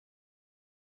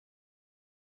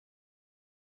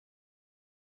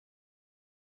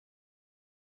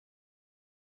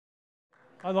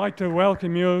I'd like to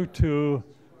welcome you to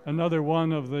another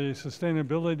one of the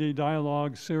Sustainability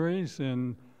Dialogue series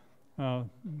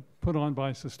put on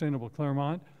by Sustainable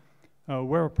Claremont.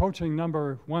 We're approaching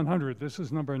number 100. This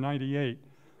is number 98.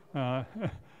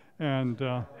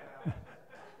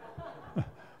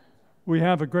 We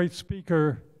have a great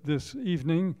speaker this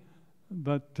evening,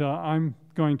 but I'm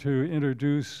going to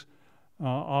introduce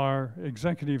our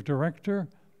executive director,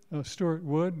 Stuart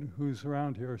Wood, who's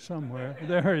around here somewhere.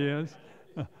 There he is.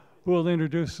 Who will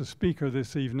introduce the speaker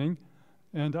this evening.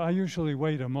 And I usually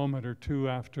wait a moment or two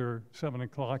after 7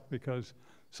 o'clock because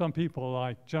some people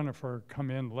like Jennifer come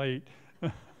in late.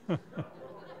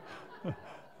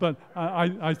 But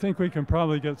I think we can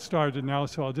probably get started now,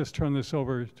 so I'll just turn this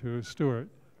over to Stuart.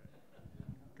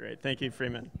 Great, thank you,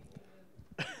 Freeman.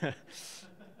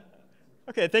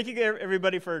 Okay, thank you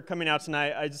everybody for coming out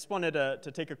tonight. I just wanted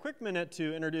to take a quick minute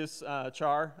to introduce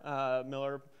Char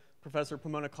Miller, professor at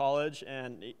Pomona College,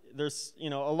 and there's a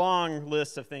long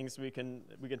list of things we can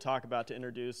talk about to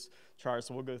introduce Char.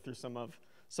 So we'll go through some of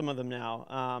them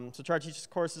now. So Char teaches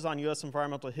courses on U.S.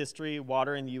 environmental history,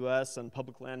 water in the U.S., and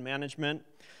public land management.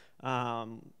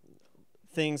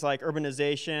 Things like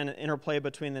urbanization, interplay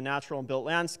between the natural and built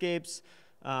landscapes.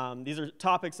 These are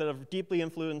topics that have deeply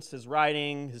influenced his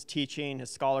writing, his teaching,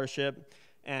 his scholarship,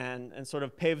 and sort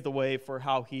of paved the way for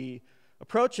how he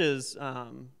approaches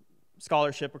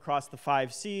scholarship across the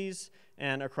 5 Cs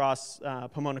and across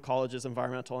Pomona College's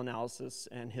environmental analysis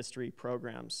and history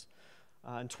programs.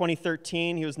 In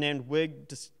 2013, he was named WIG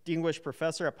Distinguished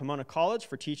Professor at Pomona College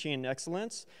for Teaching and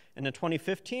Excellence, and in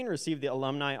 2015 received the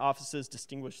Alumni Office's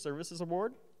Distinguished Services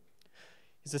Award.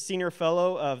 He's a senior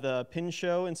fellow of the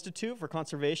Pinchot Institute for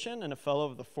Conservation and a fellow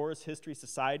of the Forest History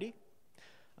Society.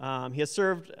 He has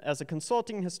served as a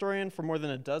consulting historian for more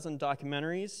than a dozen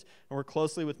documentaries and worked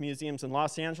closely with museums in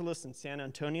Los Angeles and San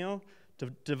Antonio to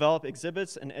develop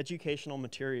exhibits and educational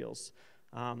materials.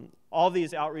 All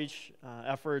these outreach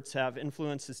efforts have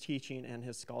influenced his teaching and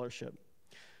his scholarship.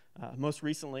 Most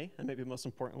recently, and maybe most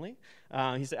importantly,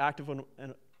 he's an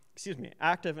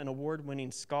active and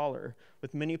award-winning scholar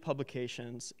with many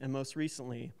publications, and most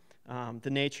recently, The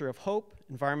Nature of Hope,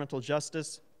 Environmental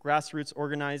Justice, Grassroots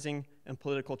Organizing, and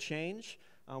Political Change,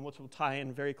 which will tie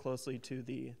in very closely to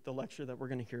the lecture that we're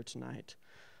going to hear tonight.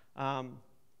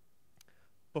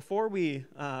 Before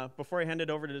I hand it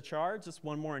over to Char, just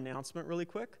one more announcement really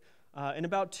quick. In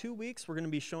about 2 weeks, we're going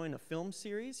to be showing a film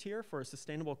series here for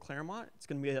Sustainable Claremont. It's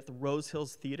going to be at the Rose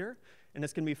Hills Theater, and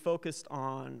it's going to be focused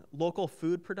on local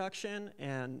food production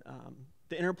and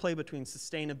the interplay between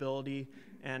sustainability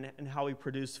and how we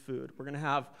produce food. We're going to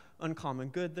have Uncommon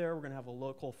Good there. We're going to have a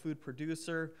local food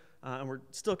producer, and we're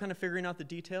still kind of figuring out the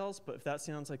details, but if that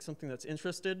sounds like something that's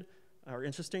interesting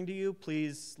to you,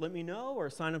 please let me know or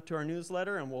sign up to our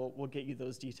newsletter, and we'll get you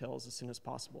those details as soon as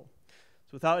possible.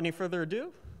 So without any further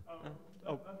ado. Let me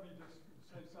just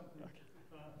say something.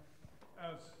 Okay.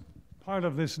 As part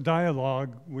of this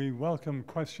dialogue, we welcome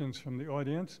questions from the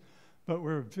audience, but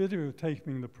we're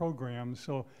videotaping the program,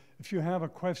 so if you have a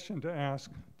question to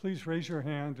ask, please raise your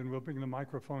hand and we'll bring the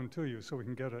microphone to you so we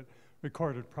can get it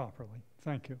recorded properly.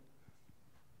 Thank you.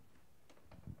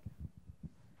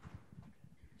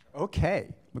 Okay,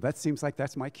 well that seems like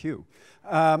that's my cue.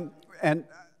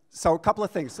 So a couple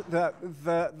of things.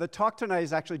 The talk tonight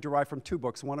is actually derived from 2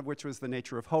 books, one of which was The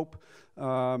Nature of Hope,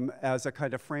 as a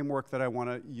kind of framework that I want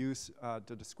to use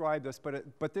to describe this.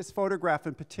 But this photograph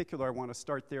in particular, I want to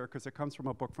start there because it comes from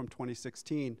a book from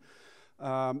 2016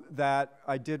 that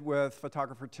I did with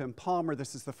photographer Tim Palmer.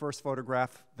 This is the first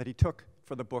photograph that he took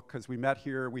for the book because we met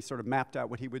here, we sort of mapped out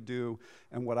what he would do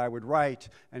and what I would write,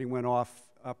 and he went off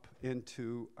up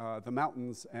into the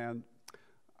mountains, and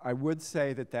I would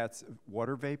say that that's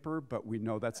water vapor, but we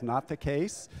know that's not the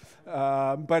case.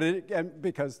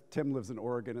 Because Tim lives in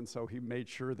Oregon, and so he made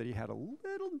sure that he had a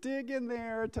little dig in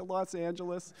there to Los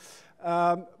Angeles.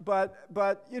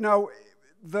 But you know,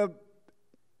 the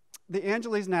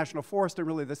Angeles National Forest and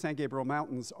really the San Gabriel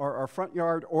Mountains are our front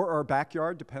yard or our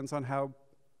backyard, depends on how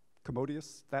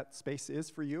commodious that space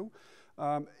is for you.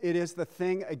 It is the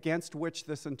thing against which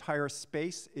this entire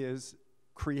space is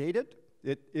created.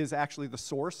 It is actually the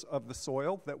source of the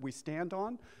soil that we stand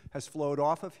on, has flowed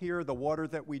off of here. The water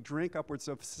that we drink, upwards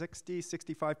of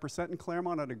 65% in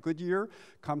Claremont on a good year,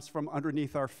 comes from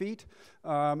underneath our feet.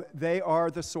 They are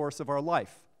the source of our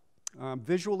life,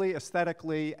 visually,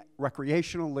 aesthetically,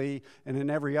 recreationally, and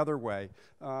in every other way.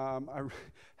 I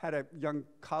had a young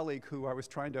colleague who I was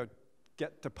trying to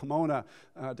get to Pomona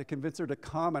to convince her to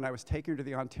come, and I was taking her to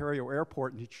the Ontario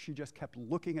airport, and she just kept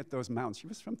looking at those mountains. She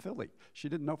was from Philly. She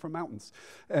didn't know from mountains.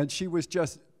 And she was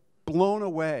just blown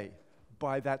away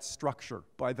by that structure,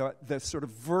 by the sort of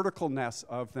verticalness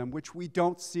of them, which we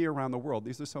don't see around the world.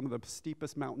 These are some of the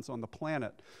steepest mountains on the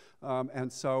planet.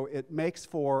 And so it makes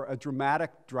for a dramatic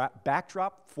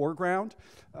backdrop, foreground,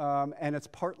 and it's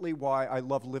partly why I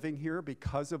love living here,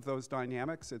 because of those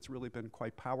dynamics. It's really been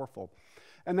quite powerful.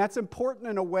 And that's important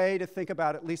in a way to think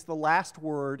about at least the last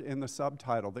word in the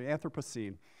subtitle, the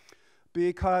Anthropocene,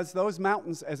 because those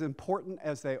mountains, as important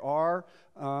as they are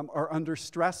under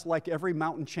stress like every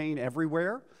mountain chain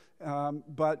everywhere.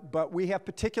 But we have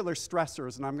particular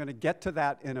stressors, and I'm going to get to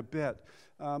that in a bit.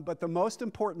 But the most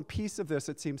important piece of this,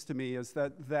 it seems to me, is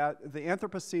that the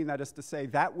Anthropocene, that is to say,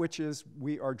 that which is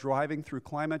we are driving through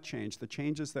climate change, the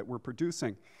changes that we're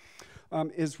producing,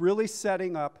 is really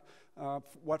setting up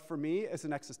what for me is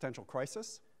an existential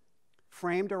crisis,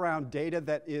 framed around data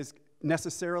that is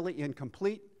necessarily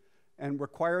incomplete and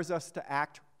requires us to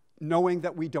act knowing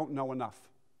that we don't know enough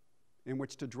in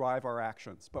which to drive our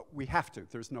actions. But we have to,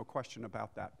 there's no question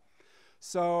about that.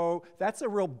 So that's a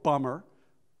real bummer,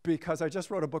 because I just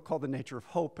wrote a book called The Nature of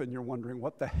Hope, and you're wondering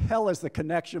what the hell is the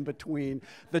connection between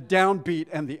the downbeat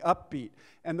and the upbeat.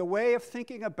 And the way of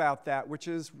thinking about that, which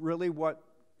is really what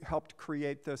helped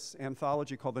create this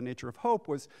anthology called The Nature of Hope,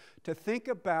 was to think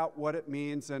about what it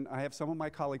means, and I have some of my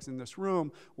colleagues in this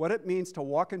room, what it means to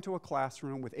walk into a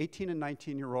classroom with 18 and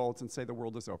 19-year-olds and say the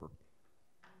world is over.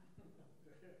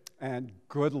 And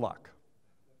good luck.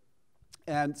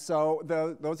 And so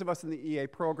those of us in the EA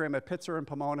program at Pitzer and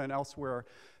Pomona and elsewhere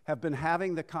have been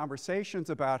having the conversations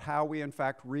about how we, in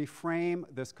fact, reframe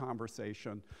this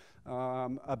conversation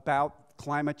about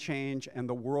climate change and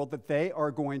the world that they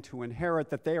are going to inherit,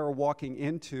 that they are walking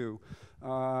into.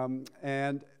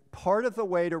 And part of the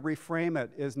way to reframe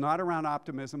it is not around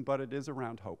optimism, but it is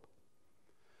around hope.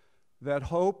 That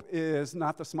hope is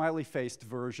not the smiley-faced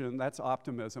version, that's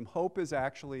optimism. Hope is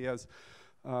actually as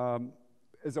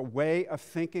a way of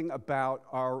thinking about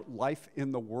our life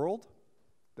in the world,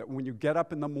 that when you get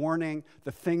up in the morning,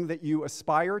 the thing that you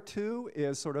aspire to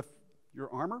is sort of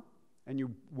your armor, and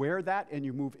you wear that and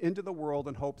you move into the world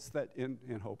in hopes that,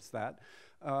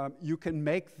 you can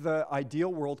make the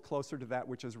ideal world closer to that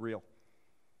which is real.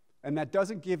 And that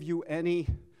doesn't give you any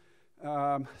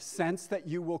sense that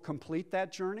you will complete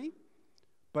that journey,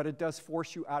 but it does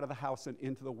force you out of the house and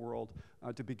into the world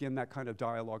to begin that kind of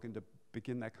dialogue and to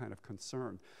begin that kind of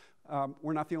concern.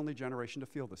 We're not the only generation to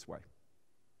feel this way.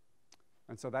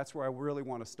 And so that's where I really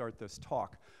want to start this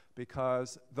talk,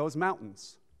 because those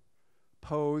mountains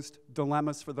posed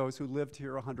dilemmas for those who lived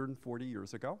here 140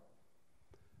 years ago.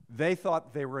 They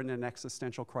thought they were in an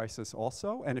existential crisis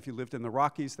also, and if you lived in the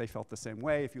Rockies, they felt the same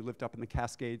way. If you lived up in the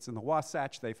Cascades and the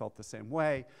Wasatch, they felt the same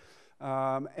way.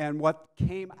 And what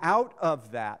came out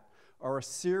of that are a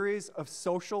series of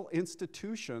social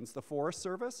institutions, the Forest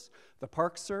Service, the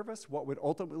Park Service, what would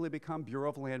ultimately become Bureau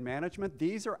of Land Management.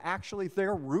 These are actually,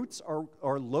 their roots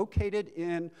are located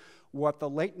in what the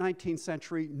late 19th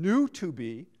century knew to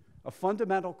be a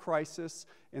fundamental crisis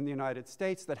in the United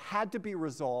States that had to be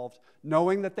resolved,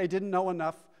 knowing that they didn't know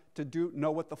enough to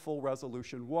know what the full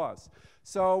resolution was.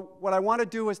 So what I want to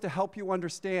do is to help you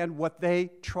understand what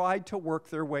they tried to work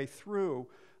their way through,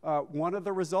 one of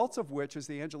the results of which is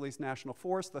the Angeles National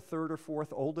Forest, the third or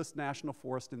fourth oldest national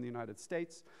forest in the United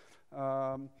States.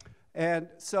 And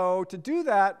so to do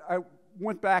that, I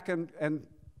went back and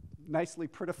nicely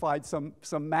prettified some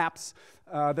maps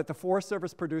that the Forest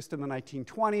Service produced in the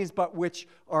 1920s, but which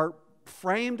are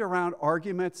framed around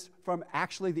arguments from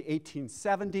actually the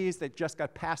 1870s that just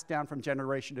got passed down from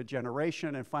generation to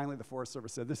generation, and finally the Forest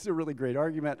Service said, this is a really great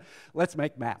argument, let's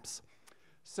make maps.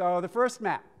 So the first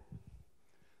map,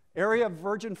 area of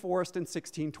virgin forest in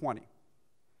 1620.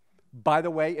 By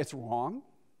the way, it's wrong,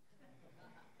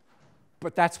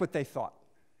 but that's what they thought.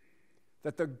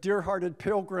 That the deer-hearted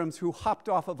pilgrims who hopped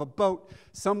off of a boat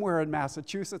somewhere in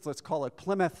Massachusetts, let's call it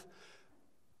Plymouth,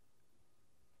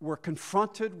 were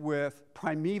confronted with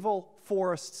primeval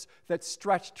forests that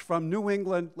stretched from New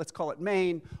England, let's call it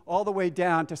Maine, all the way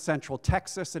down to central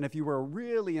Texas. And if you were a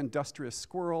really industrious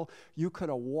squirrel, you could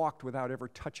have walked without ever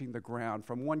touching the ground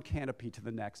from one canopy to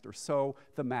the next, or so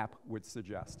the map would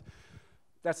suggest.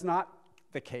 That's not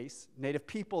the case. Native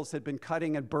peoples had been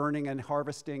cutting and burning and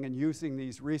harvesting and using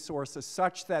these resources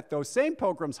such that those same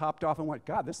pilgrims hopped off and went,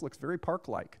 God, this looks very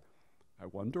park-like. I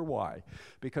wonder why.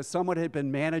 Because someone had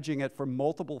been managing it for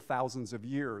multiple thousands of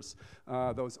years,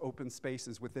 those open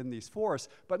spaces within these forests.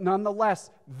 But nonetheless,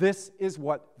 this is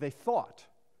what they thought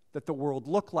that the world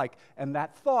looked like. And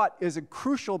that thought is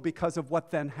crucial because of what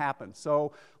then happened.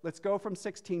 So let's go from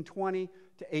 1620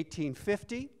 to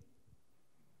 1850.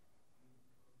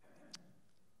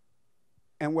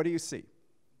 And what do you see?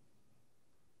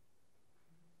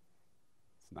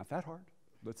 Not that hard.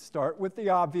 Let's start with the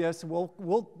obvious.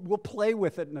 We'll play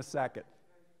with it in a second.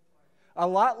 A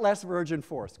lot less virgin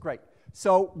forest. Great.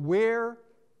 So where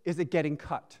is it getting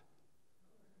cut?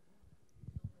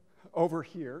 Over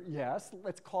here, yes.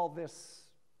 Let's call this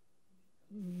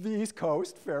the East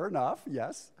Coast. Fair enough,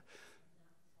 yes.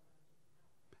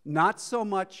 Not so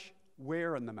much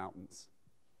where in the mountains?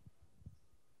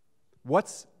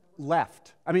 What's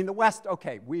left? I mean, the West,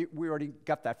 okay, we already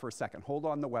got that for a second. Hold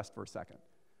on the West for a second.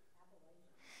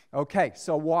 Okay,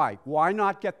 so why? Why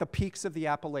not get the peaks of the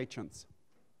Appalachians?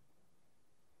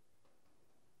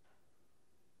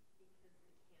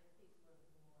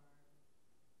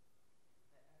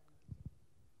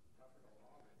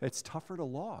 It's tougher to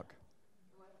log.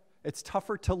 It's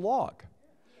tougher to log.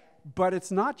 But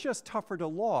it's not just tougher to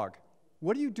log.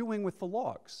 What are you doing with the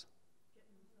logs?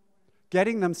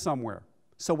 Getting them somewhere.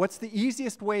 So what's the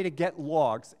easiest way to get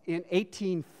logs in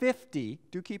 1850?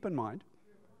 Do keep in mind.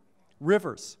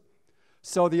 Rivers.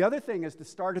 So the other thing is to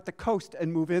start at the coast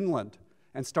and move inland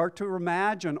and start to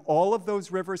imagine all of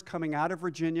those rivers coming out of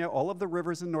Virginia, all of the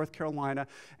rivers in North Carolina,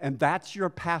 and that's your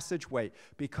passageway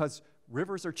because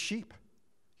rivers are cheap.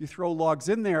 You throw logs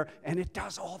in there, and it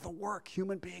does all the work.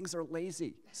 Human beings are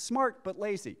lazy. Smart, but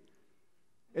lazy.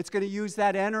 It's going to use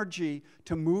that energy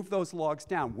to move those logs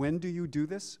down. When do you do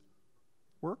this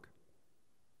work?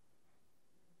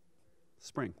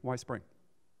 Spring. Why spring?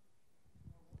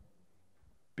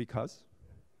 Because?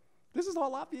 This is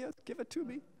all obvious. Give it to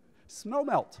me. Snow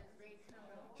melt.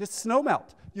 Just snow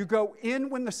melt. You go in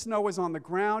when the snow is on the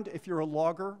ground. If you're a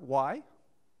logger, why?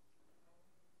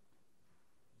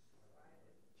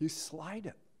 You slide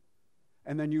it.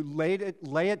 And then you lay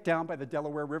it down by the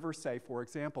Delaware River, say, for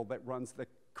example, that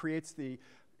creates the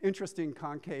interesting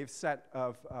concave set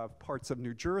of parts of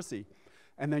New Jersey.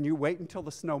 And then you wait until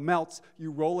the snow melts,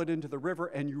 you roll it into the river,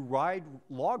 and you ride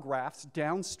log rafts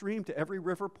downstream to every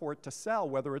river port to sell,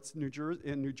 whether it's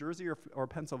in New Jersey or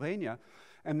Pennsylvania.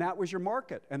 And that was your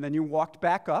market. And then you walked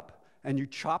back up, and you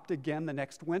chopped again the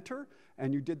next winter,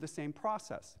 and you did the same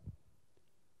process.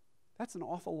 That's an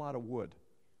awful lot of wood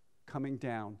coming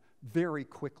down very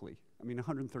quickly. I mean,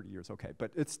 130 years, okay, but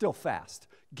it's still fast,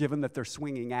 given that they're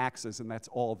swinging axes and that's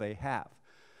all they have.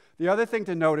 The other thing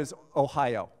to note is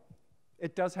Ohio.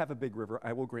 It does have a big river,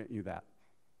 I will grant you that.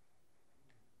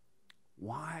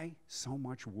 Why so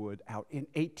much wood out in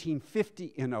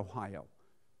 1850 in Ohio?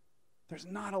 There's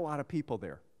not a lot of people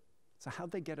there. So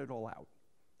how'd they get it all out?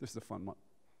 This is a fun one.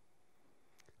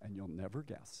 And you'll never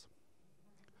guess.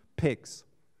 Pigs.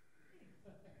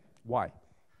 Why?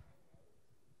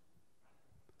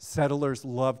 Settlers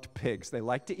loved pigs. They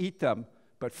liked to eat them,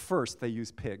 but first they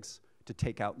used pigs to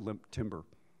take out limp timber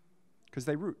because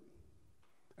they root.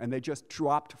 And they just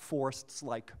dropped forests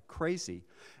like crazy.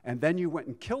 And then you went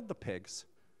and killed the pigs,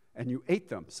 and you ate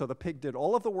them. So the pig did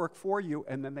all of the work for you,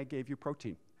 and then they gave you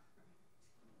protein.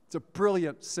 It's a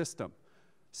brilliant system.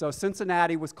 So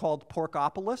Cincinnati was called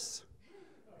Porkopolis,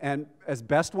 and as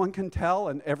best one can tell,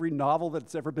 and every novel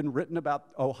that's ever been written about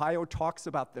Ohio talks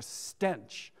about the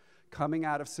stench coming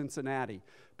out of Cincinnati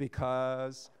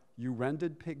because you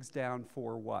rented pigs down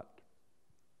for what?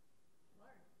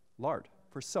 Lard,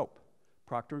 for soap.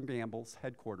 Procter & Gamble's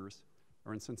headquarters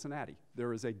are in Cincinnati.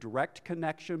 There is a direct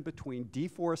connection between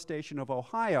deforestation of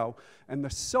Ohio and the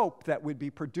soap that would be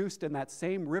produced in that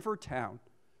same river town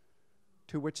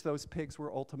to which those pigs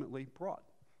were ultimately brought.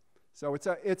 So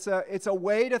it's a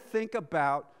way to think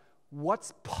about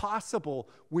what's possible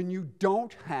when you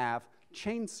don't have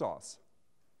chainsaws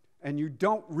and you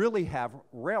don't really have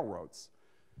railroads.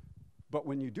 But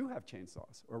when you do have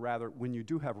chainsaws, or rather when you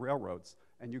do have railroads,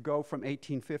 and you go from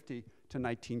 1850 to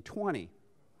 1920,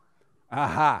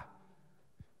 aha.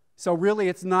 So really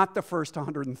it's not the first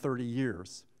 130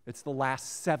 years, it's the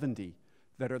last 70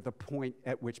 that are the point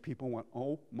at which people went,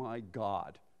 oh my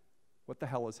God, what the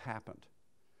hell has happened?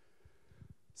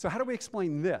 So how do we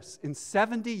explain this? In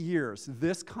 70 years,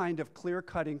 this kind of clear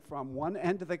cutting from one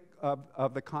end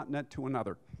of the continent to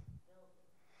another.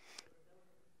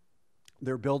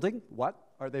 They're building. What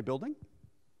are they building?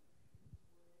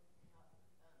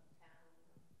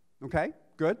 Okay,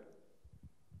 good.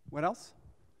 What else?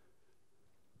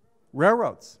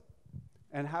 Railroads.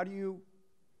 And how do you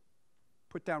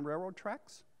put down railroad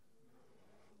tracks?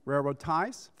 Railroad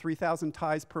ties, 3,000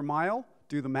 ties per mile.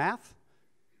 Do the math.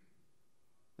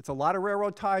 It's a lot of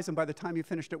railroad ties, and by the time you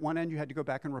finished at one end, you had to go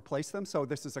back and replace them. So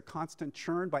this is a constant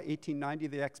churn. By 1890,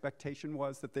 the expectation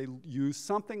was that they use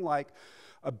something like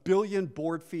 1 billion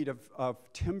board feet of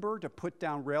timber to put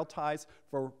down rail ties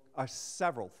for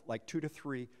several, like 2 to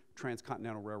 3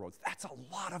 transcontinental railroads. That's a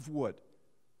lot of wood.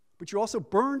 but you also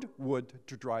burned wood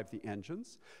to drive the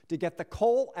engines. To get the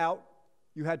coal out,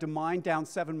 you had to mine down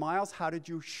 7 miles. How did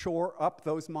you shore up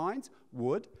those mines?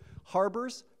 Wood.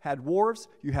 Harbors had wharves.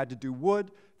 You had to do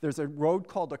wood. There's a road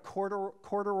called a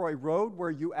corduroy road where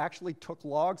you actually took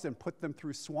logs and put them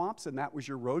through swamps, and that was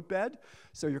your roadbed.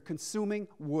 So you're consuming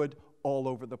wood all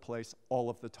over the place all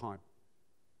of the time.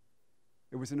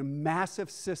 It was in a massive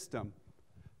system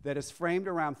that is framed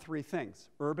around 3 things: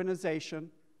 urbanization,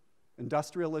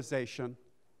 industrialization,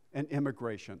 and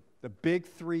immigration. The big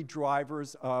 3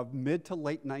 drivers of mid to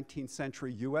late 19th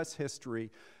century US history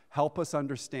help us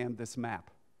understand this map.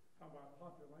 How about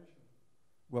population?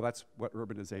 Well, that's what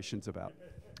urbanization's about,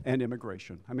 and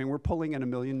immigration. I mean, we're pulling in 1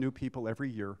 million new people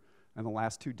every year in the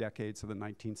last 2 decades of the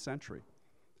 19th century.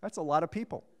 That's a lot of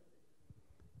people.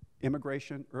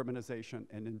 Immigration, urbanization,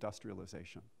 and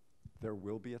industrialization. There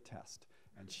will be a test,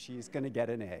 and she's going to get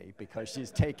an A because she's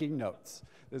taking notes.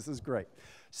 This is great.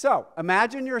 So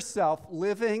imagine yourself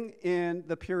living in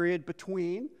the period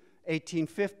between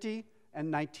 1850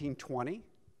 and 1920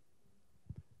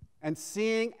 and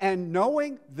seeing and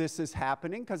knowing this is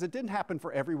happening, because it didn't happen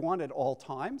for everyone at all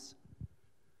times.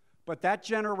 But that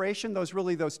generation, those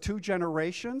 2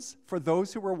 generations, for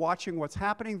those who were watching what's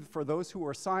happening, for those who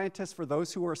are scientists, for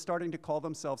those who are starting to call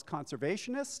themselves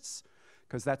conservationists,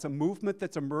 because that's a movement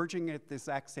that's emerging at the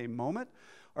exact same moment,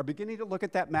 are beginning to look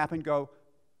at that map and go,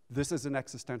 this is an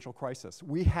existential crisis.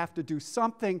 We have to do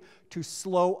something to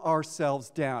slow ourselves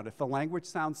down. If the language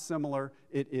sounds similar,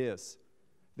 it is.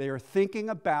 They are thinking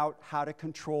about how to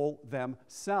control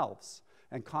themselves.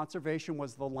 And conservation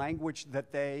was the language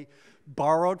that they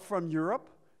borrowed from Europe,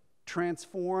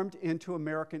 transformed into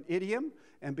American idiom,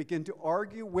 and began to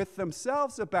argue with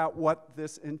themselves about what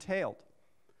this entailed.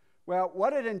 Well,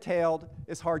 what it entailed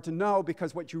is hard to know,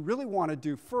 because what you really want to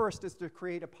do first is to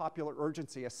create a popular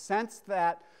urgency, a sense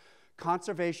that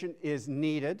conservation is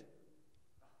needed,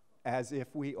 as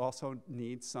if we also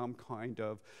need some kind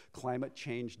of climate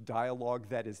change dialogue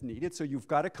that is needed. So you've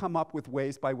got to come up with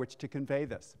ways by which to convey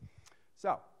this.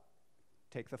 So,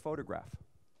 take the photograph.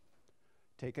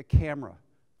 Take a camera.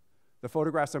 The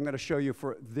photographs I'm going to show you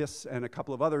for this and a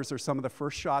couple of others are some of the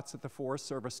first shots that the Forest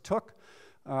Service took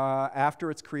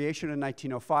after its creation in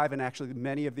 1905, and actually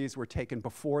many of these were taken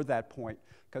before that point,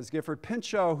 because Gifford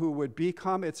Pinchot, who would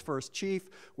become its first chief,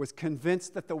 was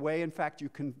convinced that the way, in fact,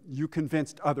 you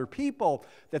convinced other people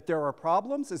that there are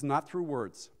problems is not through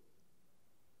words.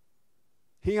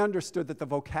 He understood that the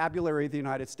vocabulary of the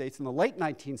United States in the late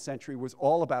 19th century was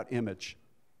all about image.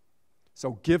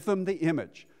 So give them the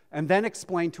image, and then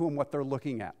explain to them what they're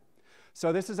looking at.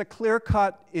 So this is a clear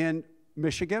cut in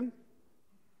Michigan,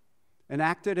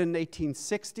 enacted in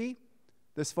 1860.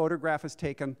 This photograph is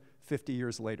taken 50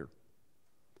 years later.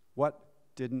 What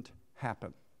didn't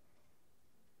happen?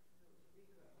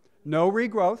 No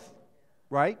regrowth,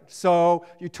 right? So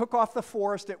you took off the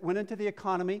forest, it went into the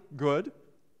economy, good.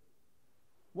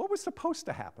 What was supposed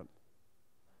to happen?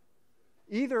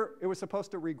 Either it was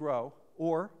supposed to regrow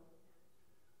or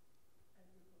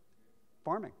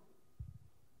farming.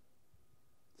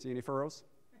 See any furrows?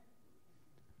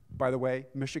 By the way,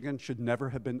 Michigan should never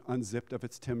have been unzipped of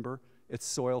its timber. Its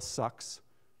soil sucks.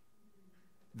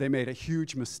 They made a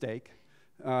huge mistake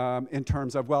in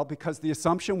terms of, well, because the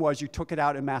assumption was you took it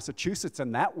out in Massachusetts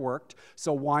and that worked,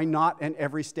 so why not in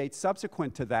every state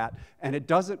subsequent to that? And it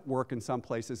doesn't work in some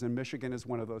places, and Michigan is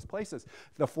one of those places.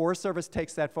 The Forest Service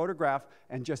takes that photograph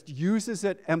and just uses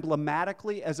it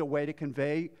emblematically as a way to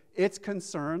convey its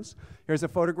concerns. Here's a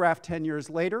photograph 10 years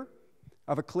later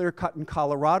of a clear cut in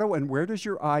Colorado, and where does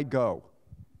your eye go?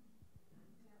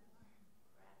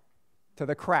 To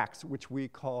the cracks, which we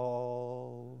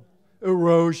call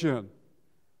erosion,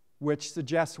 which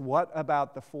suggests what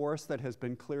about the forest that has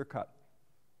been clear cut?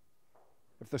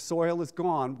 If the soil is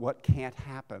gone, what can't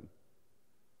happen?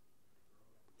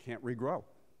 Can't regrow.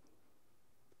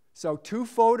 So 2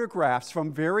 photographs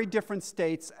from very different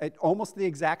states at almost the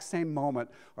exact same moment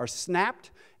are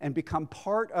snapped and become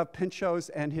part of Pinchot's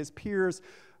and his peers'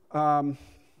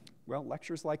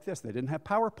 lectures like this. They didn't have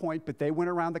PowerPoint, but they went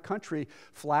around the country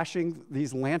flashing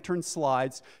these lantern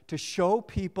slides to show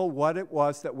people what it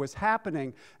was that was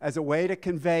happening as a way to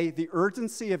convey the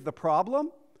urgency of the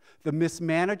problem, the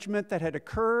mismanagement that had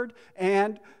occurred,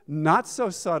 and not so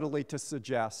subtly to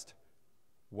suggest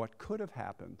what could have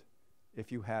happened if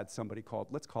you had somebody called,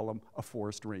 let's call him a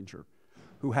forest ranger,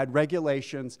 who had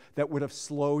regulations that would have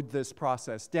slowed this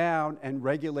process down and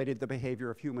regulated the behavior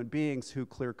of human beings who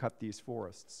clear-cut these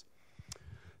forests.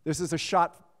 This is a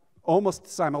shot almost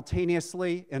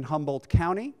simultaneously in Humboldt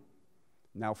County,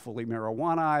 now fully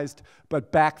marijuanized,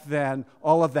 but back then,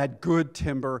 all of that good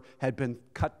timber had been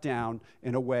cut down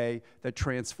in a way that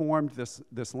transformed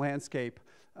this landscape.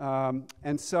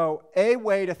 And so a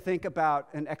way to think about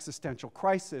an existential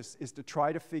crisis is to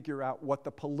try to figure out what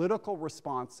the political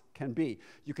response can be.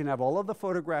 You can have all of the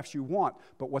photographs you want,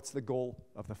 but what's the goal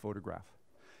of the photograph?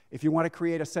 If you want to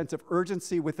create a sense of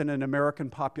urgency within an American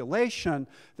population,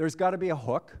 there's got to be a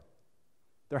hook.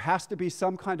 There has to be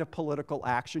some kind of political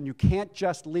action. You can't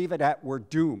just leave it at we're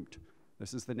doomed.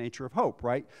 This is the nature of hope,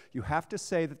 right? You have to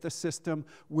say that the system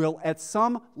will, at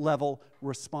some level,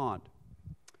 respond.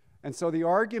 And so the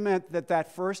argument that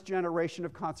that first generation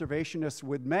of conservationists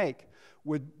would make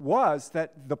was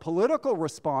that the political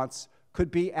response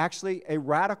could be actually a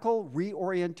radical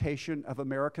reorientation of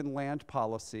American land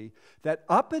policy that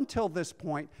up until this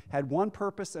point had one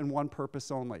purpose and one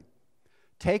purpose only.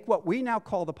 Take what we now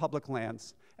call the public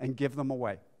lands and give them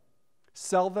away.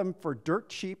 Sell them for dirt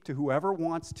cheap to whoever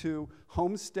wants to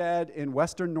homestead in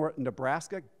western Norton,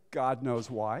 Nebraska, God knows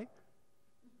why,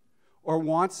 or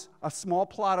wants a small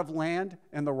plot of land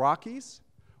in the Rockies,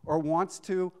 or wants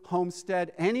to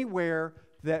homestead anywhere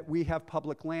that we have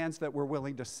public lands that we're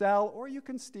willing to sell, or you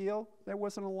can steal. There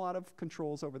wasn't a lot of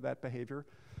controls over that behavior.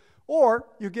 Or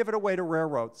you give it away to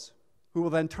railroads, who will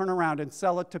then turn around and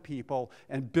sell it to people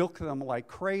and bilk them like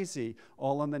crazy,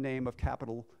 all in the name of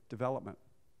capital development.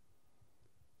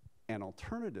 An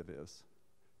alternative is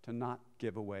to not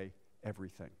give away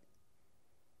everything.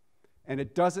 And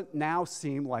it doesn't now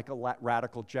seem like a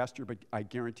radical gesture, but I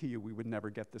guarantee you we would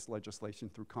never get this legislation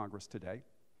through Congress today.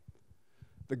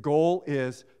 The goal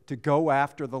is to go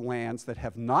after the lands that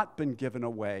have not been given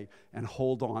away and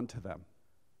hold on to them.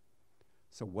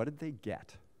 So what did they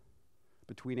get?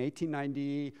 Between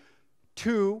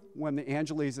 1892, when the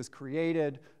Angeles is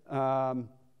created, and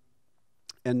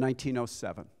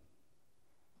 1907.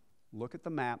 Look at the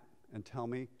map and tell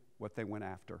me what they went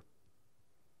after.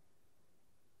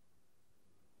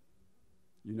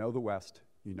 You know the West.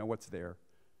 You know what's there.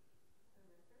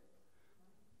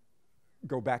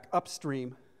 Go back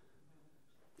upstream,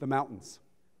 the mountains,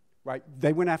 right?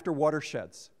 They went after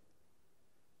watersheds.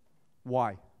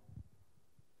 Why?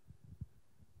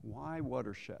 Why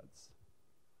watersheds?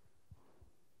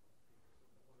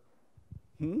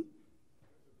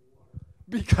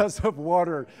 Because of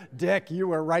water. Dick, you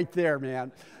were right there,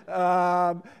 man.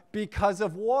 Because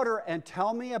of water. And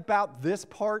tell me about this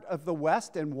part of the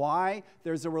West and why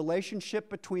there's a relationship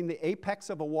between the apex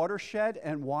of a watershed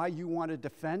and why you want to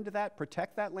defend that,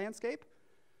 protect that landscape.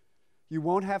 You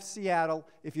won't have Seattle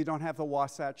if you don't have the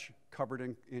Wasatch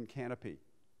covered in canopy.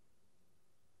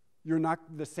 You're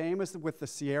not the same as with the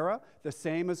Sierra, the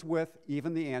same as with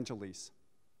even the Angeles.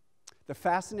 The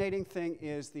fascinating thing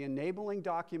is the enabling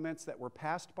documents that were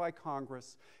passed by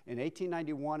Congress in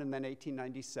 1891 and then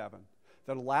 1897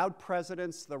 that allowed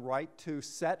presidents the right to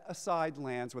set aside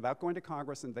lands without going to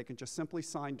Congress, and they can just simply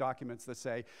sign documents that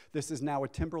say this is now a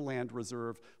timberland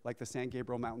reserve, like the San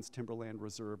Gabriel Mountains Timberland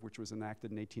Reserve, which was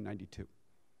enacted in 1892.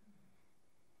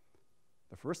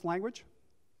 The first language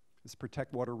is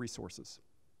protect water resources,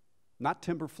 not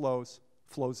timber flows,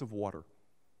 flows of water.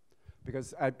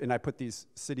 Because, I put these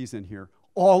cities in here,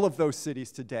 all of those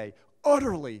cities today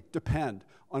utterly depend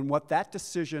on what that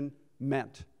decision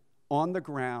meant on the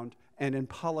ground and in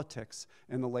politics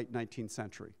in the late 19th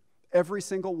century. Every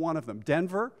single one of them.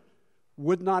 Denver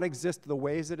would not exist the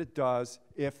ways that it does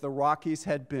if the Rockies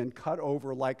had been cut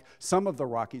over like some of the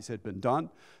Rockies had been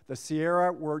done. The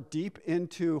Sierra were deep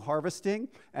into harvesting,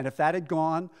 and if that had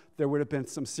gone, there would have been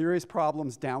some serious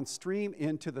problems downstream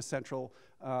into the Central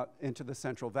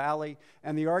Valley.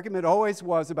 And the argument always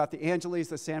was about the Angeles,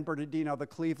 the San Bernardino, the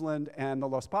Cleveland, and the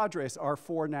Los Padres are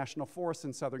 4 national forests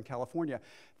in Southern California.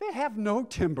 They have no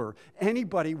timber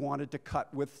anybody wanted to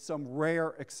cut, with some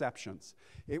rare exceptions.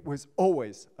 It was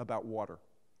always about water,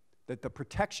 that the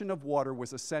protection of water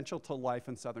was essential to life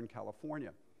in Southern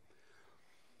California.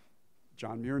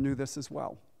 John Muir knew this as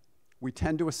well. We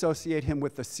tend to associate him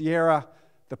with the Sierra,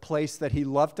 the place that he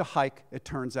loved to hike, it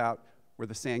turns out, were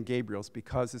the San Gabriels,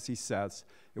 because, as he says,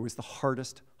 it was the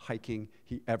hardest hiking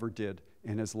he ever did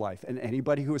in his life. And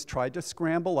anybody who has tried to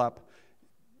scramble up,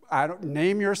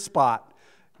 name your spot,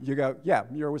 you go, yeah,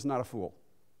 Muir was not a fool.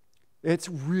 It's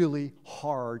really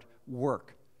hard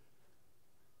work.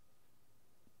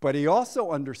 But he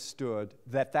also understood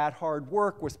that that hard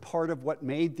work was part of what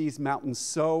made these mountains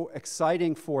so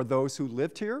exciting for those who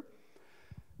lived here,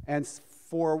 and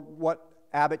for what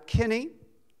Abbot Kinney,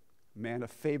 man of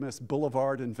famous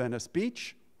boulevard in Venice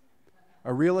Beach,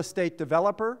 a real estate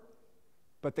developer,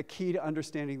 but the key to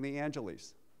understanding the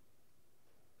Angeles.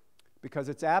 because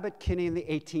it's Abbot Kinney in the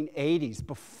 1880s,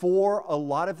 before a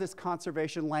lot of this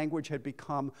conservation language had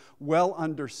become well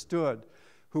understood,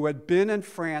 who had been in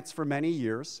France for many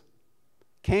years,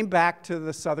 came back to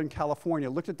the Southern California,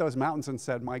 looked at those mountains and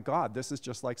said, my God, this is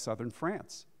just like Southern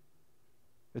France.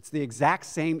 It's the exact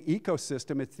same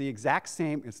ecosystem, it's the exact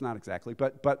same, it's not exactly,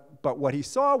 but what he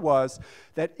saw was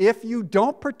that if you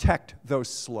don't protect those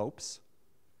slopes,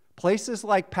 places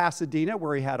like Pasadena,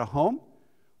 where he had a home,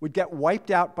 would get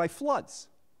wiped out by floods.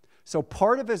 So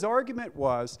part of his argument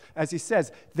was, as he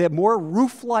says, the more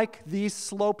roof-like these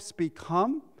slopes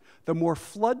become, the more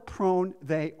flood-prone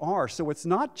they are. So it's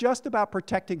not just about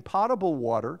protecting potable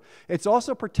water, it's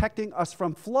also protecting us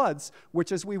from floods,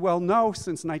 which, as we well know,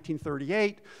 since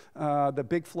 1938, the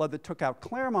big flood that took out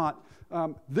Claremont,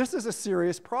 this is a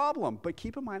serious problem. But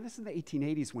keep in mind, this is in the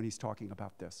 1880s when he's talking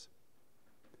about this.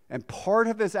 And part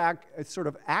of his sort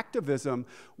of activism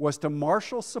was to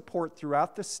marshal support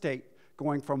throughout the state,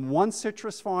 going from one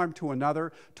citrus farm to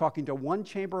another, talking to one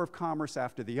chamber of commerce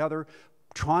after the other,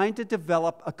 trying to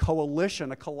develop a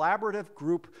coalition, a collaborative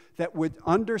group that would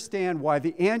understand why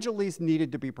the Angeles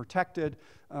needed to be protected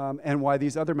and why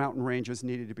these other mountain ranges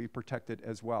needed to be protected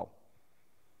as well.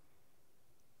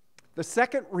 The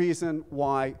second reason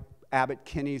why Abbot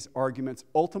Kinney's arguments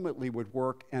ultimately would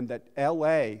work, and that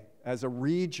LA as a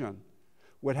region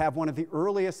would have one of the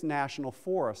earliest national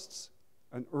forests,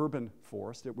 an urban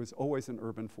forest, it was always an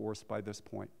urban forest by this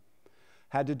point,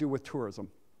 had to do with tourism.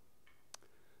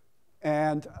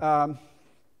 And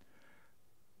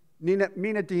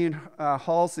Mina Dean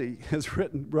Halsey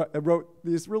wrote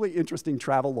these really interesting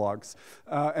travel logs.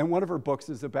 And one of her books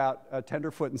is about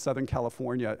Tenderfoot in Southern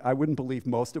California. I wouldn't believe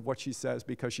most of what she says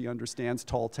because she understands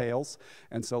tall tales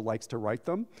and so likes to write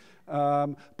them.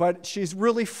 But she's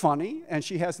really funny, and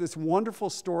she has this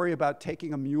wonderful story about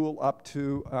taking a mule up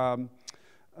to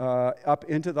up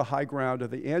into the high ground of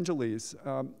the Angeles.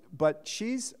 But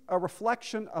she's a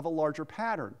reflection of a larger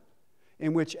pattern,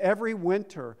 in which every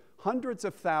winter, hundreds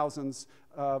of thousands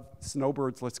of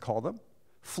snowbirds, let's call them,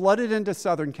 flooded into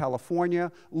Southern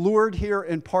California, lured here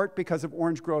in part because of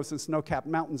orange groves and snow-capped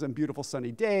mountains and beautiful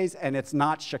sunny days, and it's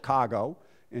not Chicago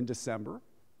in December.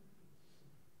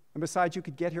 And besides, you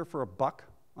could get here for $1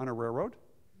 on a railroad.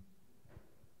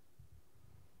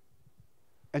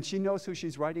 And she knows who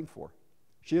she's writing for.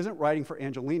 She isn't writing for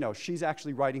Angelenos, she's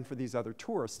actually writing for these other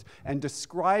tourists and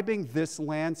describing this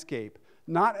landscape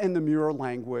not in the Muir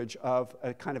language of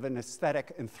a kind of an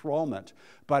aesthetic enthrallment,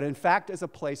 but in fact as a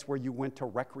place where you went to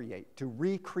recreate, to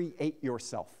recreate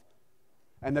yourself.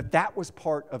 And that was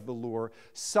part of the lure.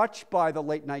 Such, by the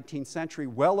late 19th century,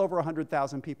 well over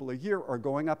 100,000 people a year are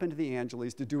going up into the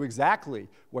Angeles to do exactly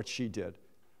what she did,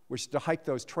 which is to hike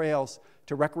those trails,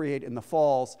 to recreate in the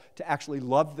falls, to actually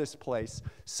love this place.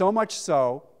 So much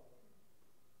so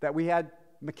that we had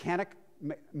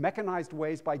mechanized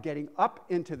ways by getting up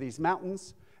into these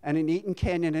mountains, and in Eaton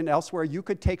Canyon and elsewhere, you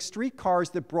could take streetcars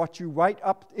that brought you right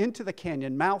up into the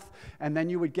canyon mouth, and then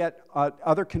you would get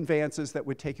other conveyances that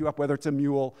would take you up, whether it's a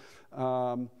mule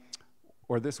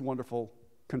or this wonderful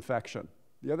confection.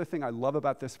 The other thing I love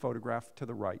about this photograph to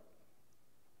the right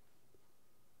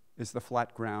is the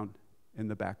flat ground in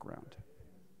the background.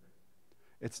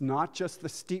 It's not just the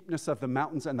steepness of the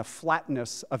mountains and the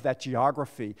flatness of that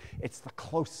geography, it's the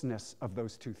closeness of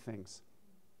those two things.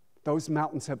 Those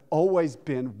mountains have always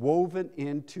been woven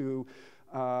into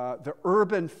the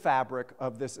urban fabric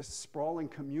of this sprawling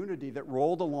community that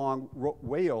rolled along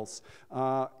Wales,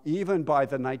 even by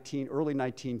the early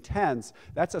 1910s.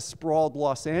 That's a sprawled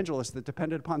Los Angeles that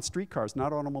depended upon streetcars,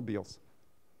 not automobiles.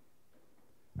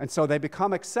 And so they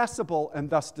become accessible and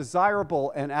thus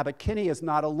desirable, and Abbot Kinney is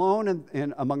not alone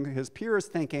among his peers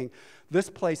thinking this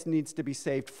place needs to be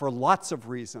saved for lots of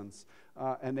reasons,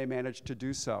 and they managed to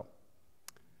do so.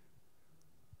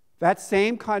 That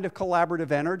same kind of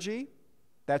collaborative energy,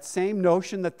 that same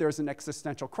notion that there's an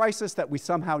existential crisis that we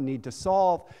somehow need to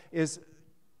solve, is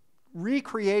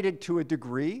recreated to a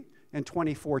degree in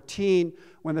 2014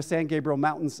 when the San Gabriel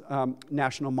Mountains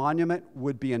National Monument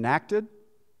would be enacted.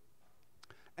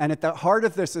 And at the heart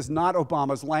of this is not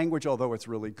Obama's language, although it's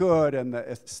really good, and the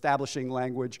establishing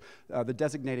language, the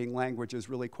designating language is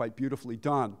really quite beautifully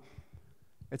done.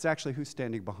 It's actually who's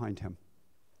standing behind him.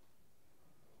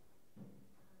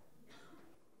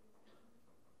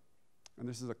 And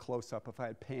this is a close-up. If I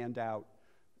had panned out,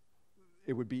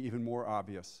 it would be even more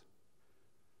obvious.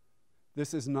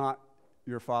 This is not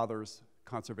your father's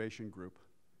conservation group,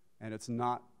 and it's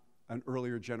not an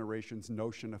earlier generation's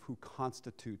notion of who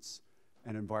constitutes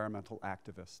an environmental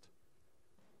activist.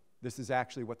 This is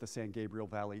actually what the San Gabriel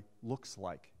Valley looks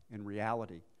like in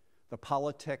reality. The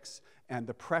politics and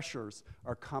the pressures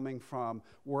are coming from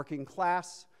working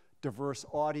class, diverse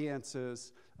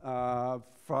audiences,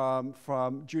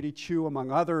 from Judy Chu,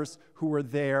 among others, who were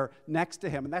there next to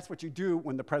him. And that's what you do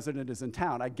when the president is in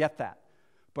town. I get that.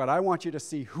 But I want you to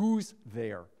see who's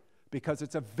there, because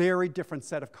it's a very different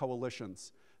set of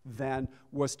coalitions than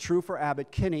was true for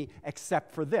Abbott Kinney,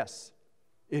 except for this.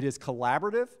 It is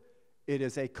collaborative. It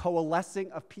is a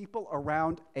coalescing of people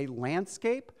around a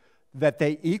landscape that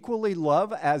they equally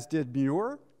love, as did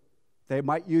Muir. They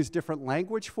might use different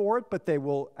language for it, but they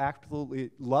will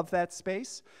absolutely love that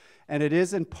space. And it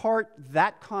is in part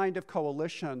that kind of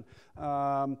coalition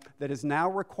that is now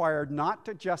required not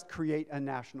to just create a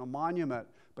national monument,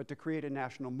 but to create a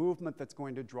national movement that's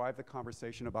going to drive the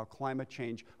conversation about climate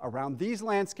change around these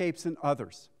landscapes and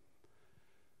others.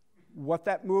 What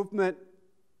that movement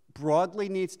broadly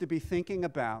needs to be thinking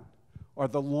about are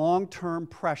the long-term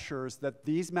pressures that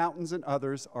these mountains and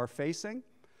others are facing,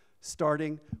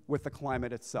 starting with the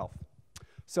climate itself.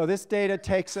 So this data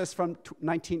takes us from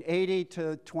 1980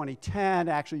 to 2010.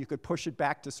 Actually, you could push it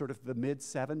back to sort of the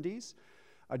mid-70s,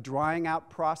 a drying out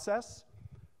process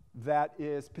that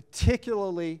is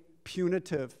particularly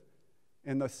punitive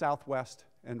in the Southwest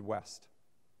and West.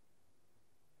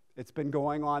 It's been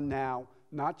going on now,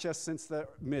 not just since the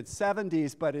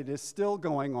mid-70s, but it is still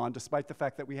going on, despite the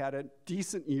fact that we had a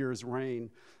decent year's rain.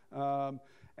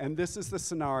 And this is the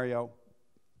scenario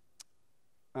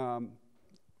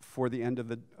for the end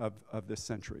of this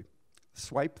century.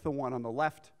 Swipe the one on the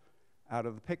left out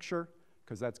of the picture,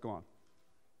 because that's gone.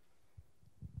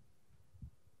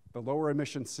 The lower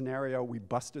emission scenario we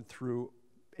busted through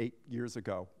 8 years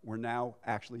ago. We're now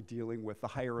actually dealing with the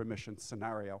higher emission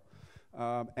scenario.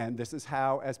 And this is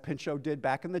how, as Pinchot did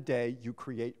back in the day, you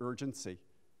create urgency.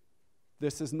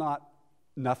 This is not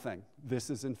nothing. This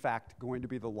is, in fact, going to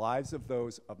be the lives of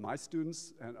those of my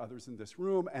students and others in this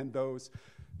room, and those,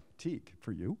 Teague,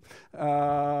 for you,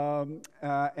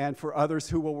 and for others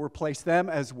who will replace them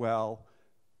as well.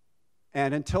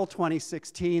 And until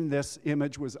 2016, this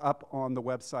image was up on the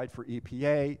website for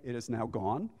EPA. It is now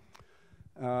gone.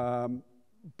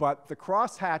 But the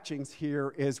cross-hatchings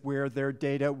here is where their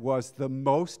data was the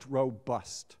most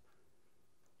robust,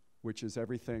 which is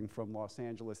everything from Los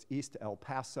Angeles east to El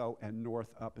Paso and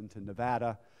north up into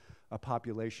Nevada, a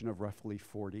population of roughly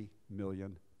 40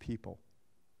 million people.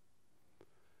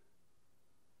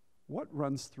 What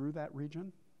runs through that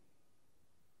region?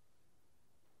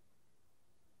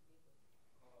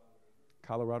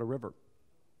 Colorado River,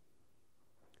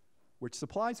 which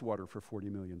supplies water for 40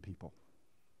 million people.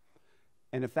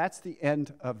 And if that's the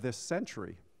end of this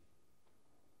century,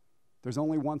 there's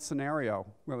only one scenario,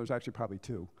 well, there's actually probably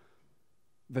two,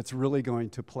 that's really going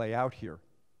to play out here.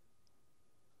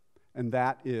 And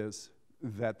that is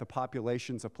that the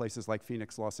populations of places like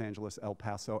Phoenix, Los Angeles, El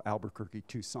Paso, Albuquerque,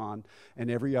 Tucson, and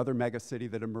every other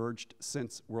megacity that emerged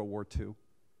since World War II,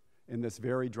 in this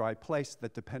very dry place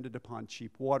that depended upon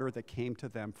cheap water that came to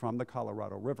them from the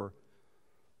Colorado River,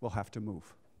 will have to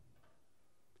move,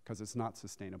 because it's not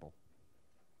sustainable.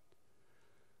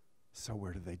 So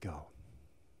where do they go?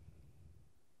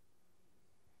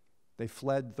 They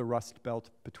fled the Rust Belt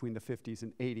between the 50s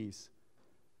and 80s,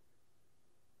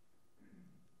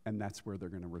 and that's where they're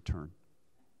going to return.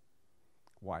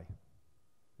 Why?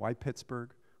 Why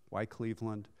Pittsburgh? Why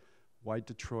Cleveland? Why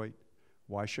Detroit?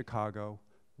 Why Chicago?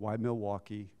 Why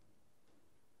Milwaukee?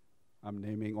 I'm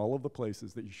naming all of the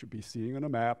places that you should be seeing on a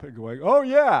map and going, oh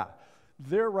yeah,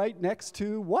 they're right next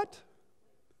to what?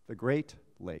 The Great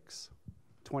Lakes.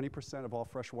 20% of all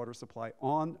freshwater supply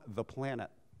on the planet.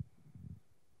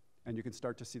 And you can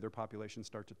start to see their population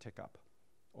start to tick up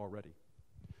already.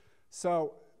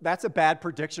 So that's a bad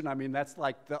prediction. I mean, that's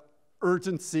like the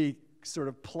urgency sort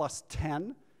of plus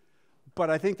 10. But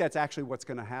I think that's actually what's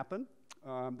going to happen.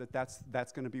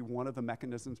 That's going to be one of the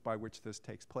mechanisms by which this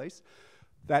takes place.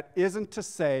 That isn't to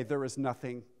say there is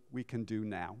nothing we can do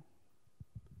now.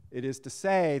 It is to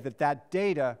say that that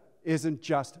data isn't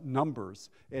just numbers.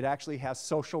 It actually has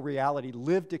social reality,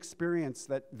 lived experience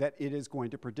that it is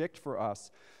going to predict for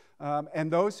us.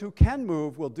 And those who can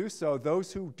move will do so.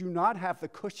 Those who do not have the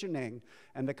cushioning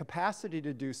and the capacity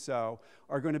to do so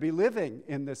are going to be living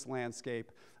in this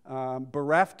landscape,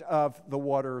 bereft of the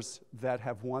waters that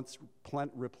have once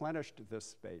replenished this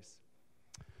space.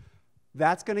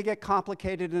 That's going to get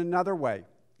complicated in another way.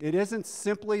 It isn't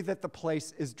simply that the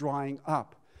place is drying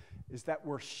up. Is that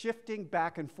we're shifting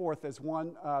back and forth, as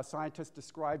one scientist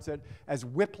describes it, as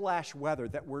whiplash weather,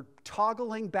 that we're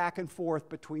toggling back and forth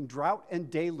between drought and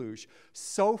deluge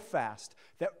so fast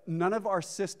that none of our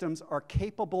systems are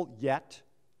capable yet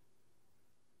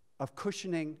of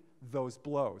cushioning those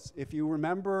blows. If you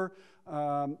remember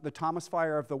the Thomas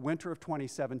Fire of the winter of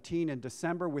 2017 in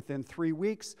December, within 3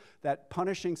 weeks, that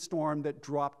punishing storm that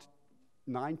dropped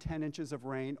 9, 10 inches of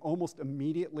rain almost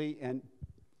immediately, and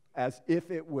as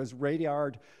if it was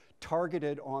radar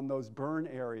targeted on those burn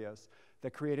areas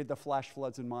that created the flash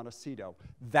floods in Montecito.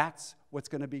 That's what's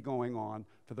going to be going on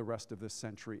for the rest of this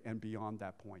century and beyond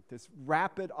that point. This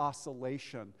rapid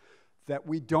oscillation that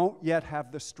we don't yet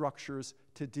have the structures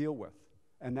to deal with.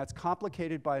 And that's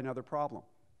complicated by another problem.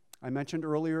 I mentioned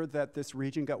earlier that this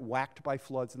region got whacked by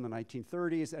floods in the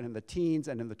 1930s and in the teens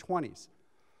and in the 20s.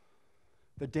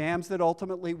 The dams that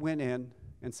ultimately went in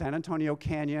San Antonio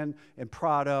Canyon, in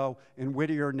Prado, in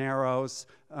Whittier Narrows,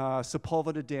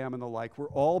 Sepulveda Dam and the like, were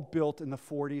all built in the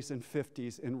 40s and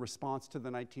 50s in response to the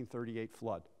 1938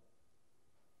 flood.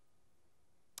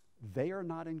 They are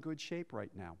not in good shape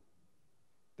right now.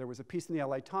 There was a piece in the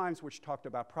LA Times which talked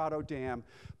about Prado Dam.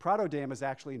 Prado Dam is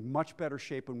actually in much better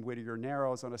shape than Whittier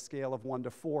Narrows on a scale of 1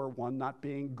 to 4, 1 not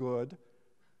being good.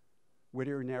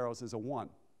 Whittier Narrows is a 1.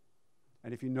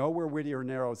 And if you know where Whittier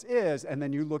Narrows is, and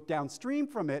then you look downstream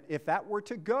from it, if that were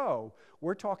to go,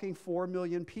 we're talking 4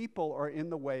 million people are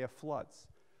in the way of floods.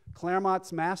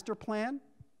 Claremont's master plan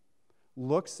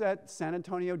looks at San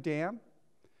Antonio Dam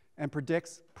and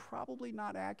predicts, probably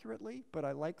not accurately, but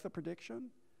I like the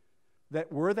prediction,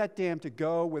 that were that dam to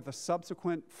go with a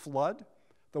subsequent flood,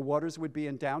 the waters would be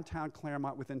in downtown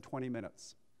Claremont within 20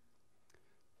 minutes.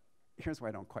 Here's why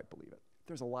I don't quite believe it.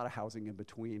 There's a lot of housing in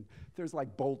between. There's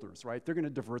like boulders, right? They're going to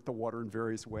divert the water in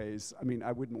various ways. I mean,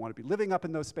 I wouldn't want to be living up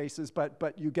in those spaces,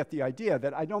 but you get the idea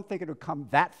that I don't think it would come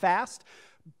that fast.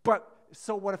 But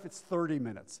so what if it's 30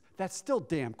 minutes? That's still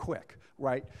damn quick,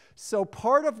 right? So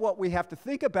part of what we have to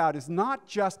think about is not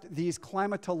just these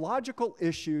climatological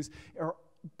issues,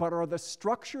 but are the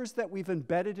structures that we've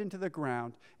embedded into the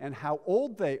ground and how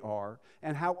old they are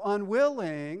and how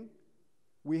unwilling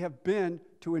we have been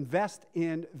to invest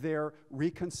in their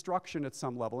reconstruction at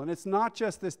some level. And it's not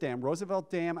just this dam.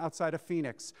 Roosevelt Dam outside of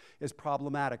Phoenix is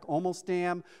problematic. Olmos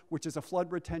Dam, which is a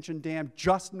flood retention dam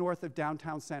just north of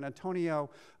downtown San Antonio,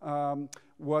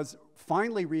 was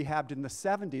finally rehabbed in the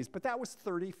 70s, but that was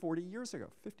 30, 40 years ago,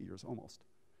 50 years almost.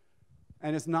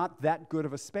 And it's not that good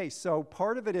of a space. So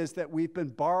part of it is that we've been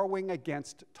borrowing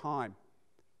against time.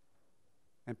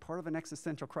 And part of an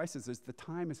existential crisis is the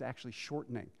time is actually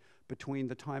shortening between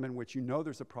the time in which you know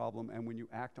there's a problem and when you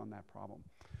act on that problem.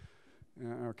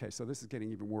 Okay, so this is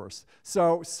getting even worse.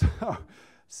 So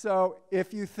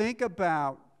if you think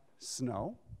about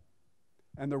snow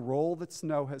and the role that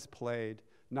snow has played,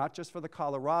 not just for the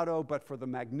Colorado, but for the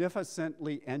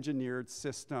magnificently engineered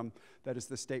system that is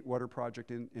the State Water Project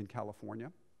in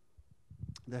California.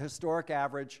 The historic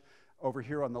average over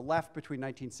here on the left between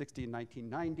 1960 and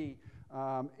 1990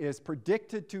 is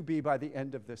predicted to be, by the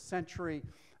end of this century,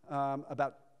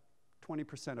 about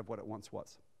 20% of what it once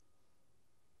was.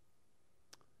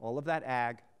 All of that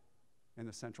ag in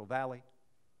the Central Valley,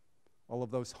 all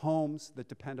of those homes that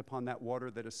depend upon that water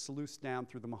that is sluiced down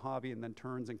through the Mojave and then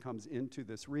turns and comes into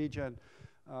this region,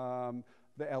 the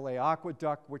LA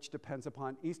Aqueduct, which depends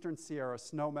upon Eastern Sierra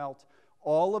snowmelt,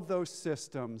 all of those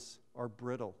systems are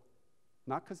brittle.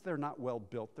 Not because they're not well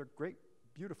built, they're great,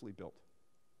 beautifully built.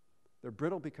 They're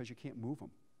brittle because you can't move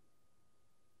them.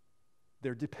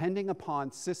 They're depending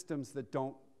upon systems that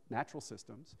don't, natural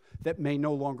systems, that may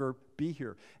no longer be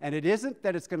here. And it isn't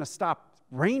that it's going to stop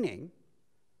raining.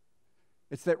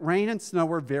 It's that rain and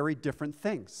snow are very different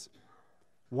things.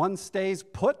 One stays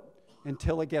put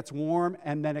until it gets warm,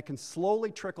 and then it can slowly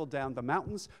trickle down the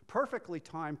mountains, perfectly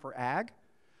timed for ag.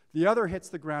 The other hits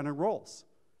the ground and rolls.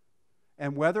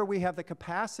 And whether we have the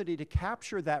capacity to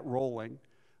capture that rolling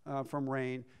from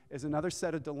rain is another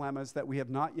set of dilemmas that we have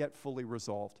not yet fully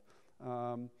resolved.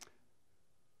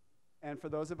 And for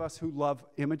those of us who love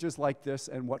images like this,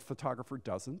 and what photographer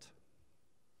doesn't,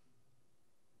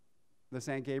 the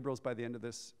San Gabriels by the end of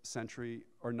this century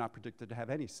are not predicted to have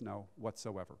any snow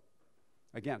whatsoever.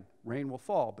 Again, rain will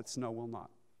fall, but snow will not.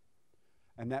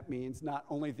 And that means not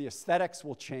only the aesthetics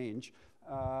will change,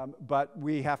 but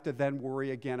we have to then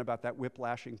worry again about that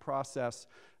whiplashing process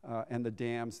and the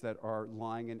dams that are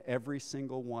lying in every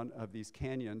single one of these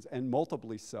canyons, and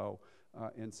multiply so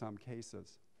in some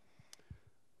cases.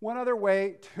 One other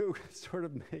way to sort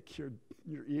of make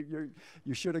you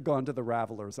should have gone to the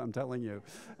Ravelers, I'm telling you.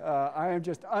 I am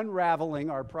just unraveling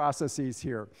our processes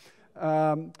here.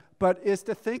 But is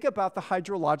to think about the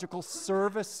hydrological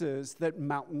services that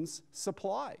mountains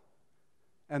supply.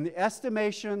 And the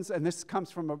estimations, and this comes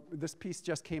from this piece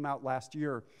just came out last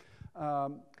year,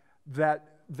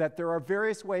 that there are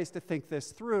various ways to think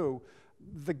this through,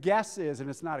 The guess is, and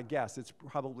it's not a guess, it's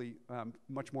probably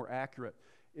much more accurate,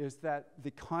 is that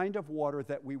the kind of water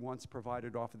that we once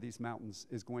provided off of these mountains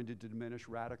is going to diminish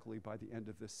radically by the end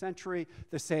of this century.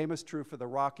 The same is true for the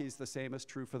Rockies, the same is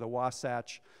true for the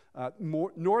Wasatch.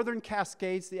 Northern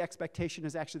Cascades, the expectation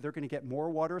is actually they're going to get more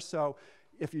water, so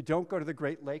if you don't go to the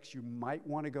Great Lakes, you might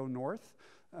want to go north.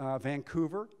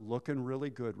 Vancouver, looking really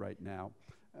good right now.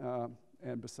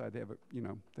 And besides, they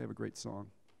have a great song.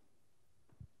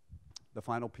 The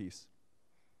final piece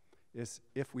is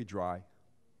if we dry,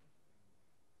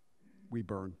 we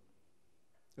burn.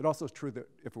 It also is true that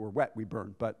if we're wet, we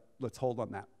burn, but let's hold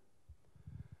on that.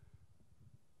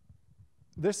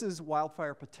 This is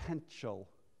wildfire potential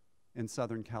in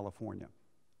Southern California.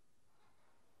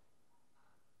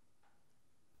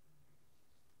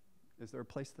 Is there a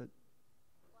place that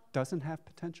doesn't have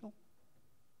potential?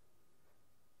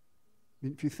 I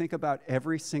mean, if you think about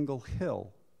every single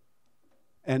hill,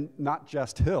 and not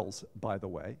just hills, by the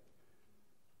way,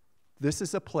 this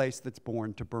is a place that's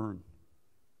born to burn.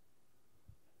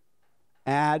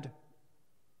 Add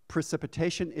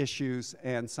precipitation issues,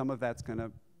 and some of that's going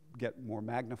to get more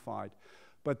magnified.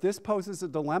 But this poses a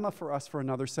dilemma for us for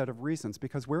another set of reasons,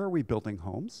 because where are we building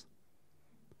homes?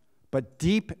 But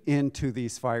deep into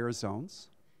these fire zones,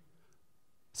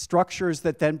 structures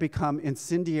that then become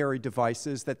incendiary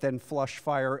devices that then flush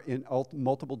fire in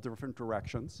multiple different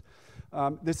directions.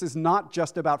 This is not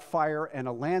just about fire and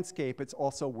a landscape, it's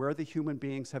also where the human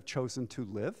beings have chosen to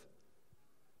live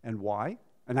and why.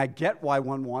 And I get why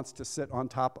one wants to sit on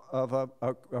top of a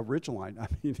ridgeline. I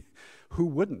mean, who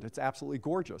wouldn't? It's absolutely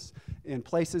gorgeous. In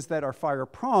places that are fire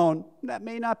prone, that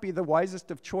may not be the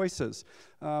wisest of choices,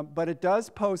 but it does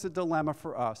pose a dilemma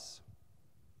for us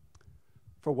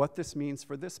for what this means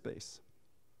for this space.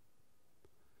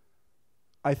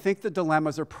 I think the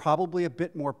dilemmas are probably a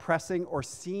bit more pressing, or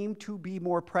seem to be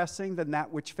more pressing than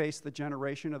that which faced the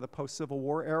generation of the post-Civil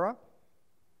War era.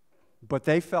 But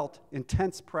they felt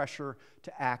intense pressure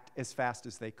to act as fast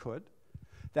as they could.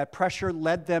 That pressure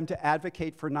led them to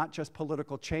advocate for not just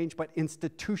political change, but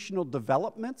institutional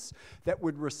developments that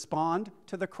would respond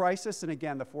to the crisis. And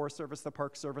again, the Forest Service, the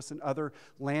Park Service, and other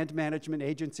land management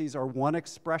agencies are one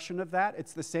expression of that.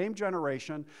 It's the same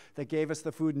generation that gave us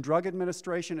the Food and Drug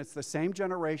Administration. It's the same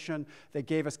generation that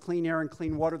gave us clean air and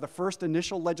clean water. The first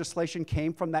initial legislation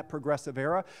came from that progressive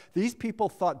era. These people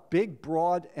thought big,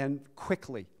 broad, and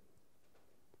quickly,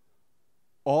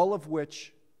 all of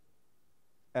which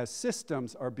as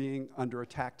systems are being under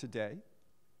attack today,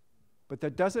 but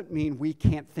that doesn't mean we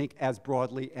can't think as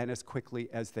broadly and as quickly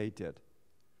as they did.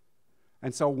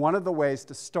 And so one of the ways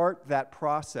to start that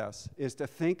process is to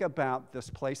think about this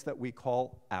place that we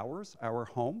call ours, our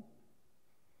home,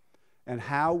 and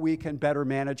how we can better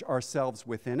manage ourselves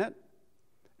within it.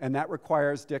 And that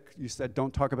requires, Dick, you said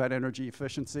don't talk about energy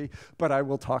efficiency, but I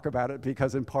will talk about it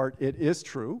because in part it is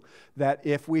true that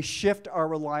if we shift our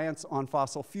reliance on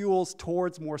fossil fuels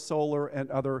towards more solar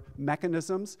and other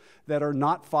mechanisms that are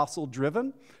not fossil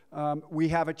driven, we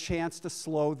have a chance to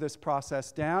slow this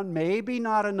process down. Maybe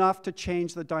not enough to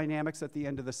change the dynamics at the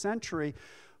end of the century,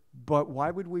 but why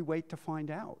would we wait to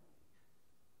find out?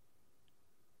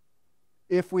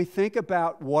 If we think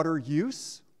about water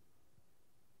use,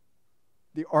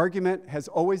 the argument has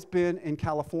always been in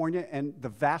California and the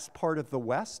vast part of the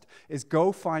West is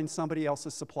go find somebody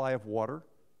else's supply of water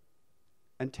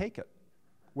and take it.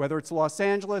 Whether it's Los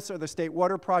Angeles or the State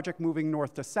Water Project moving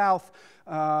north to south,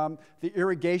 the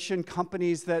irrigation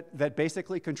companies that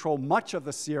basically control much of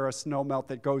the Sierra snowmelt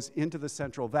that goes into the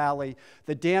Central Valley,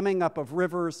 the damming up of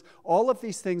rivers, all of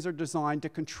these things are designed to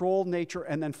control nature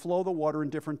and then flow the water in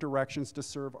different directions to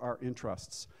serve our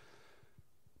interests.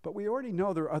 But we already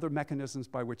know there are other mechanisms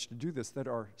by which to do this that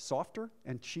are softer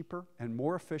and cheaper and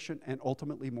more efficient and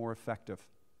ultimately more effective.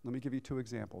 Let me give you two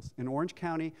examples. In Orange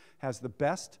County has the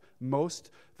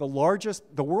world's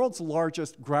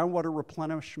largest groundwater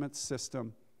replenishment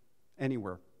system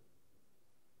anywhere.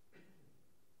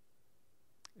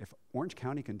 If Orange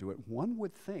County can do it, one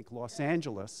would think Los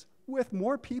Angeles, with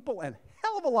more people and a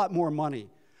hell of a lot more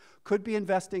money, could be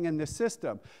investing in this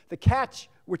system. The catch,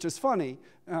 which is funny,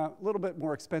 a little bit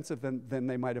more expensive than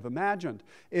they might have imagined,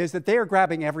 is that they are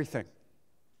grabbing everything.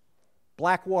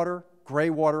 Black water, gray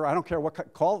water, I don't care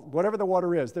whatever the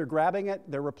water is, they're grabbing it,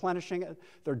 they're replenishing it,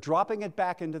 they're dropping it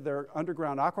back into their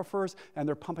underground aquifers, and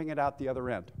they're pumping it out the other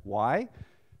end. Why?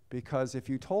 Because if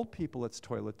you told people it's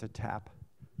toilet to tap,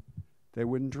 they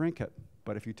wouldn't drink it.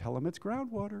 But if you tell them it's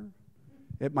groundwater,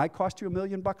 it might cost you $1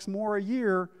 million more a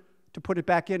year to put it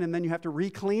back in, and then you have to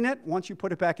re-clean it once you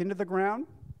put it back into the ground.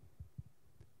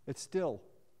 It's still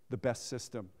the best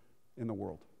system in the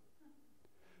world.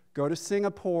 Go to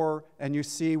Singapore and you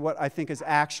see what I think is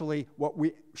actually what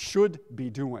we should be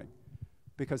doing,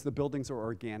 because the buildings are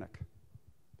organic.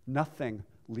 Nothing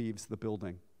leaves the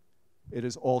building. It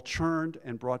is all churned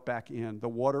and brought back in. The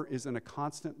water is in a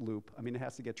constant loop. I mean, it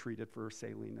has to get treated for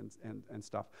saline and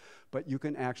stuff, but you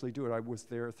can actually do it. I was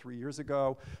there 3 years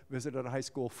ago, visited a high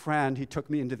school friend. He took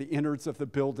me into the innards of the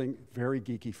building, very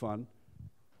geeky fun.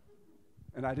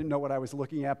 And I didn't know what I was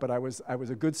looking at, but I was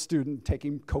a good student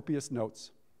taking copious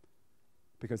notes,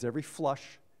 because every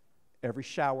flush, every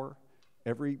shower,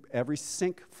 every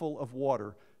sink full of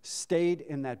water stayed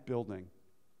in that building,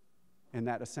 in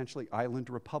that essentially island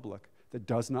republic that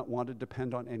does not want to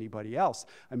depend on anybody else.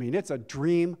 I mean, it's a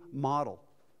dream model,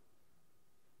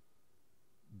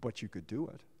 but you could do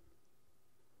it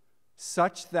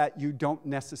such that you don't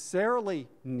necessarily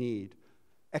need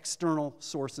external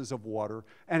sources of water,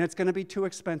 and it's going to be too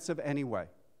expensive anyway.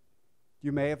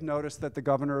 You may have noticed that the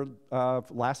governor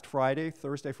last Friday,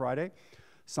 Thursday, Friday,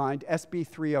 signed SB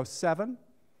 307,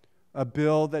 a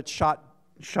bill that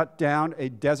shut down a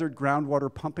desert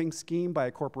groundwater pumping scheme by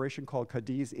a corporation called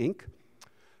Cadiz, Inc.,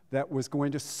 that was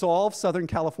going to solve Southern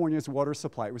California's water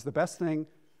supply. It was the best thing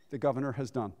the governor has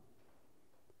done,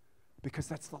 because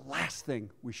that's the last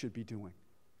thing we should be doing,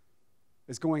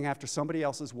 is going after somebody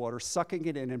else's water, sucking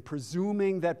it in, and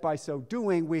presuming that by so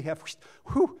doing we have,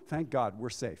 whew, thank God, we're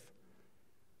safe.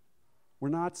 We're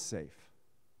not safe.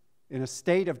 In a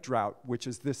state of drought, which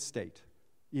is this state,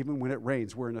 even when it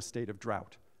rains, we're in a state of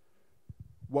drought.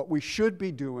 What we should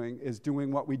be doing is doing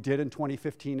what we did in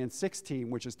 2015 and 16,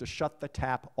 which is to shut the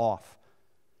tap off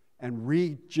and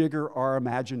rejigger our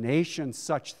imagination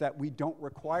such that we don't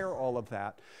require all of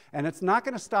that. And it's not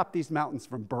going to stop these mountains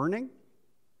from burning,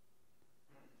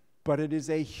 but it is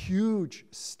a huge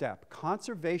step.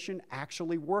 Conservation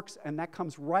actually works, and that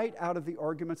comes right out of the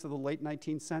arguments of the late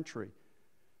 19th century,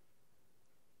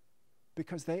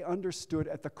 because they understood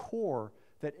at the core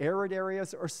that arid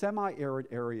areas or semi-arid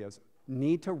areas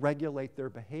need to regulate their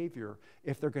behavior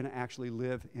if they're going to actually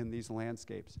live in these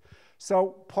landscapes. So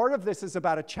part of this is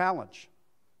about a challenge.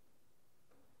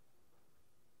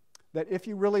 That if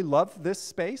you really love this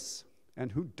space,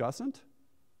 and who doesn't,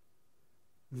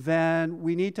 then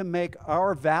we need to make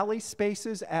our valley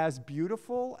spaces as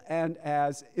beautiful and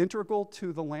as integral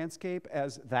to the landscape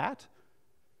as that.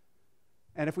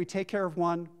 And if we take care of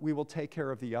one, we will take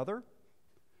care of the other.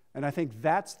 And I think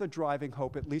that's the driving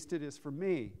hope, at least it is for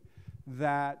me,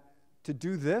 that to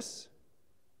do this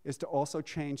is to also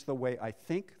change the way I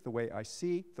think, the way I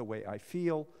see, the way I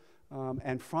feel,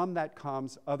 and from that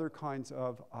comes other kinds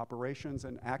of operations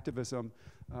and activism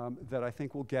that I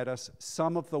think will get us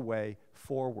some of the way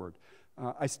forward.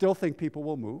 I still think people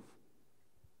will move,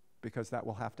 because that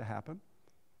will have to happen.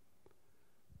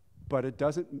 But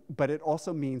it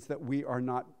also means that we are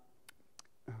not,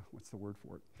 what's the word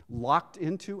for it? Locked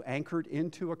into, anchored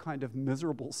into a kind of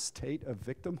miserable state of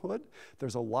victimhood.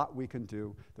 There's a lot we can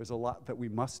do. There's a lot that we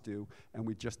must do, and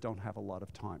we just don't have a lot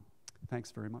of time.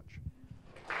 Thanks very much.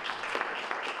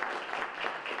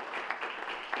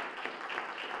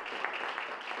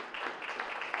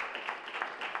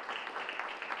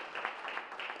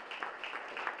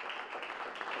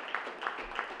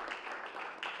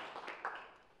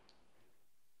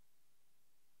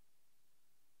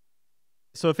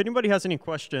 So if anybody has any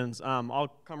questions,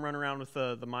 I'll come run around with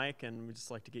the mic, and we'd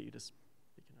just like to get you to speak.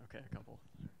 Okay, a couple.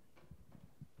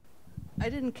 I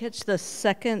didn't catch the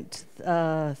second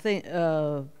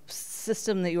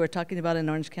system that you were talking about in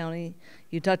Orange County.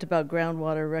 You talked about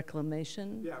groundwater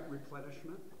reclamation. Yeah,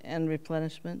 replenishment. And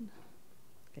replenishment.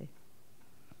 Okay.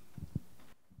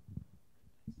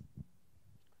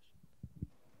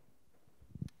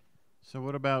 So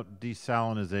what about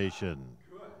desalinization?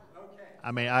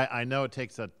 I mean, I know it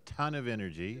takes a ton of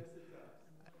energy, yes, it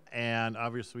does. And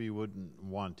obviously you wouldn't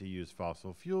want to use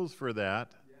fossil fuels for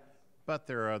that, yes. But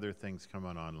there are other things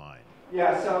coming online.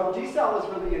 Yeah, so desal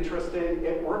is really interesting.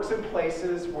 It works in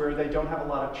places where they don't have a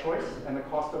lot of choice and the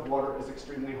cost of water is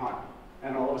extremely high.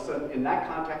 And all of a sudden, in that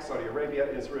context, Saudi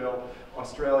Arabia, Israel,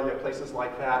 Australia, places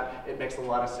like that, it makes a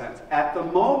lot of sense. At the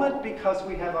moment, because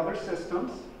we have other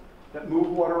systems that move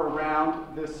water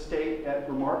around this state at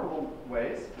remarkable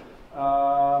ways,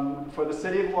 for the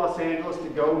city of Los Angeles to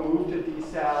go move to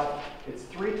desal, it's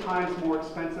 3 times more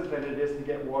expensive than it is to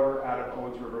get water out of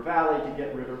Owens River Valley, to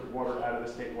get water out of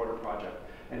the State Water Project.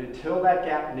 And until that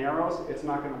gap narrows, it's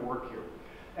not going to work here.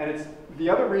 And it's the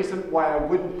other reason why I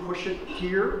wouldn't push it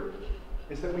here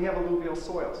is that we have alluvial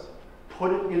soils.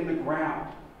 Put it in the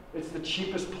ground. It's the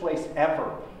cheapest place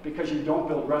ever, because you don't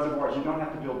build reservoirs, you don't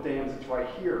have to build dams, it's right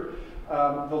here.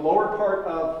 The lower part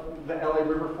of the LA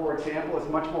River, for example, is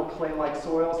much more clay-like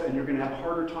soils, and you're going to have a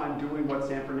harder time doing what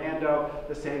San Fernando,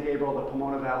 the San Gabriel, the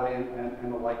Pomona Valley,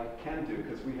 and the like can do,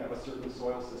 because we have a certain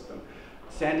soil system.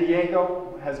 San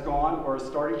Diego has gone or is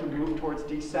starting to move towards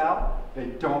desal. They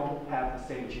don't have the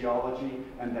same geology,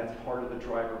 and that's part of the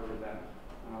driver for them.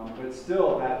 But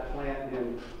still, that plant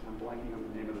in, I'm blanking on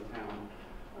the name of the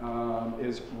town,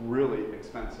 is really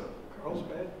expensive.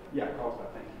 Carlsbad? Yeah,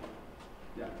 Carlsbad, thank you.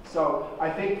 Yeah, so I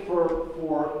think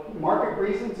for market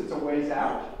reasons, it's a ways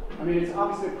out. I mean, it's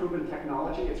obviously a proven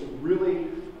technology. It's really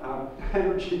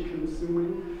energy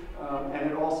consuming,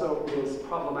 and it also is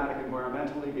problematic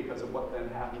environmentally because of what then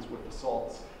happens with the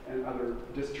salts and other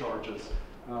discharges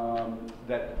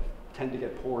that tend to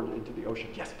get poured into the ocean.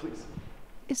 Yes, please.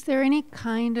 Is there any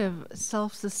kind of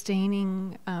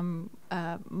self-sustaining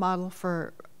model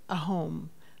for a home?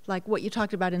 Like what you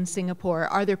talked about in Singapore,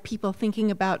 are there people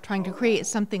thinking about trying to create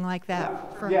something like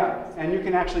that? Yeah, and you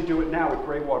can actually do it now with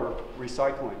gray water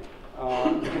recycling.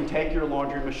 You can take your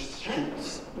laundry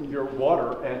machines, your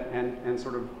water, and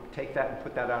sort of take that and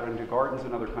put that out into gardens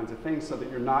and other kinds of things so that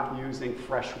you're not using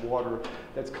fresh water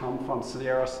that's come from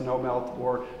Sierra snowmelt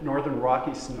or Northern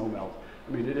Rocky snowmelt.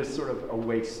 I mean, it is sort of a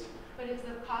waste. But is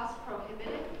the cost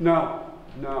prohibitive?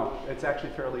 No, it's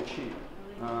actually fairly cheap.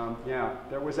 Yeah,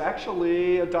 there was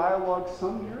actually a dialogue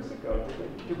some years ago.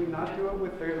 Did we not do it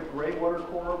with the Gray Water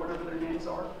Corps, whatever their names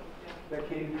are, that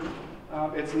came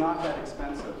here? It's not that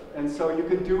expensive. And so you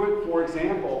can do it, for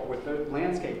example, with the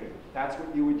landscaping. That's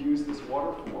what you would use this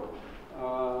water for.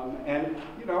 And,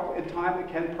 you know, in time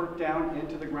it can perk down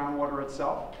into the groundwater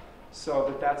itself.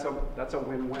 So that's a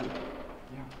win-win.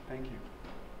 Yeah, thank you.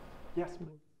 Yes?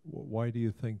 Why do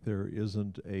you think there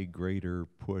isn't a greater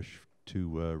push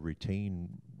to retain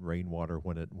rainwater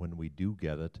when we do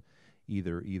get it,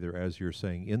 either as you're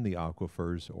saying in the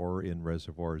aquifers or in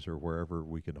reservoirs or wherever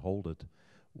we can hold it?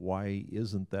 Why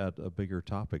isn't that a bigger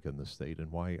topic in the state,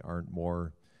 and why aren't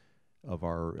more of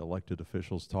our elected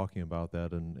officials talking about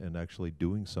that and actually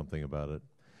doing something about it?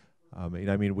 I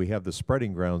mean, we have the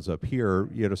spreading grounds up here,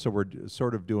 you know, so we're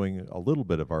sort of doing a little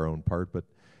bit of our own part, but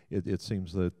it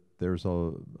seems that there's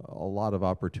a lot of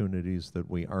opportunities that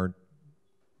we aren't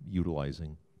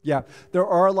utilizing. Yeah, there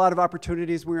are a lot of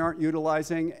opportunities we aren't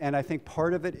utilizing, and I think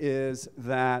part of it is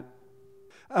that,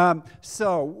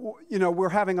 so, you know, we're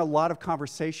having a lot of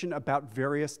conversation about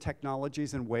various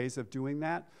technologies and ways of doing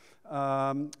that.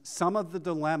 Some of the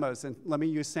dilemmas, and let me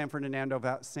use San Fernando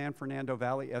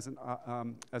Valley as an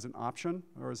option,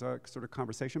 or as a sort of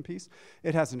conversation piece.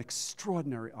 It has an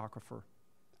extraordinary aquifer,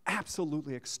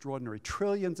 absolutely extraordinary.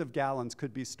 Trillions of gallons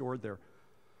could be stored there.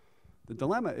 The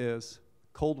dilemma is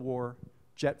Cold War,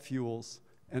 jet fuels,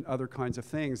 and other kinds of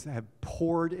things have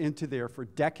poured into there for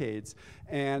decades.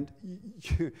 And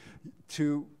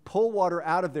to pull water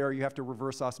out of there, you have to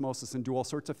reverse osmosis and do all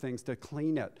sorts of things to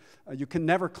clean it. You can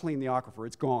never clean the aquifer.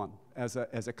 It's gone as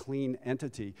a clean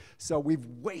entity. So we've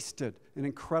wasted an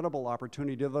incredible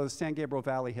opportunity, although the San Gabriel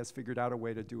Valley has figured out a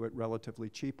way to do it relatively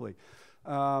cheaply.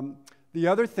 The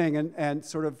other thing, and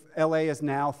sort of LA is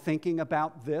now thinking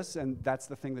about this, and that's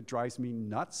the thing that drives me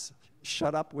nuts.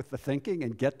 Shut up with the thinking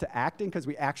and get to acting, because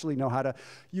we actually know how to.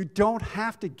 You don't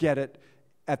have to get it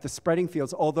at the spreading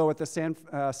fields, although at the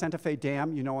Santa Fe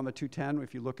Dam, you know, on the 210,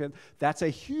 if you look at, that's a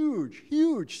huge,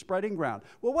 huge spreading ground.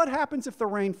 Well, what happens if the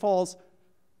rain falls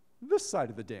this side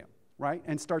of the dam, right,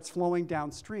 and starts flowing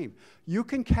downstream? You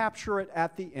can capture it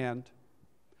at the end.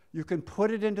 You can put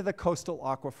it into the coastal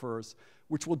aquifers,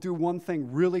 which will do one thing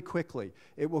really quickly.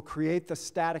 It will create the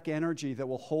static energy that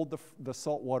will hold the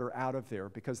salt water out of there,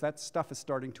 because that stuff is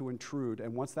starting to intrude,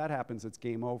 and once that happens, it's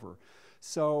game over.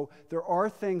 So there are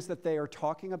things that they are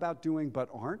talking about doing but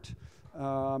aren't,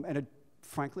 and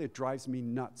frankly, it drives me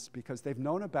nuts, because they've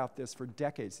known about this for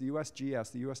decades. The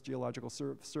USGS, the U.S. Geological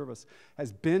Service,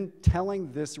 has been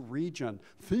telling this region,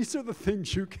 these are the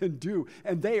things you can do,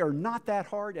 and they are not that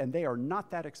hard, and they are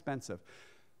not that expensive.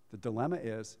 The dilemma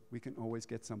is we can always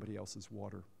get somebody else's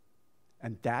water.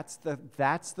 And that's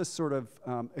the sort of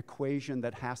equation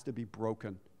that has to be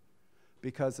broken.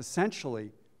 Because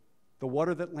essentially, the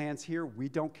water that lands here, we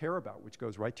don't care about, which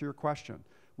goes right to your question.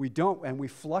 We don't, and we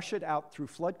flush it out through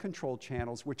flood control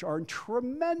channels, which are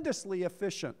tremendously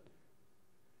efficient.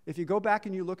 If you go back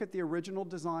and you look at the original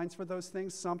designs for those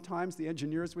things, sometimes the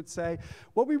engineers would say,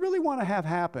 what we really want to have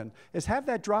happen is have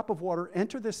that drop of water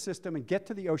enter this system and get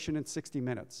to the ocean in 60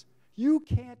 minutes. You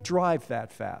can't drive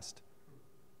that fast.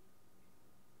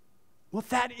 Well,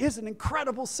 that is an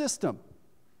incredible system.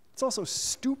 It's also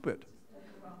stupid.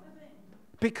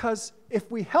 Because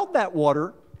if we held that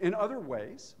water in other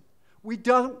ways, We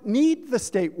don't need the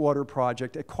state water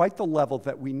project at quite the level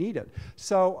that we need it.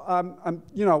 So,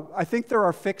 you know, I think there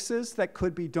are fixes that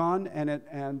could be done,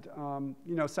 and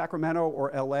you know, Sacramento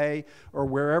or LA or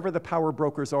wherever the power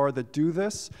brokers are that do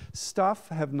this stuff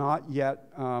have not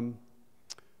yet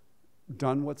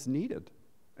done what's needed.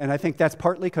 And I think that's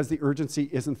partly because the urgency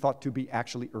isn't thought to be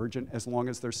actually urgent as long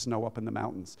as there's snow up in the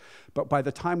mountains. But by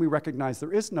the time we recognize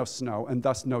there is no snow, and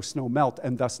thus no snow melt,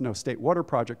 and thus no state water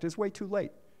project, is way too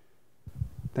late.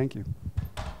 Thank you.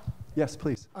 Yes,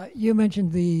 please. You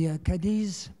mentioned the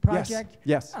Cadiz project.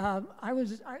 Yes. I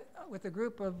was with a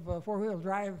group of four-wheel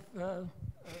drive,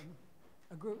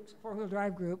 four-wheel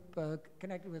drive group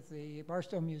connected with the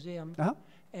Barstow Museum,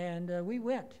 and we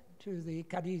went to the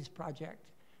Cadiz project,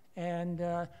 and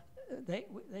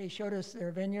they showed us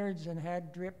their vineyards and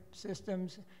had drip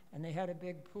systems, and they had a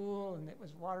big pool, and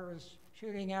water was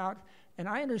shooting out, and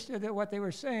I understood that what they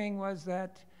were saying was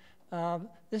that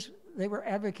they were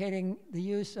advocating the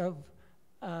use of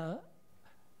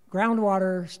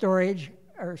groundwater storage,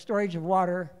 or storage of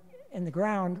water in the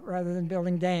ground rather than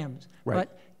building dams. Right.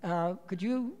 But could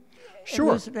you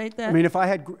elucidate that? I mean,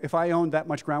 if I owned that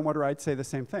much groundwater, I'd say the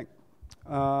same thing.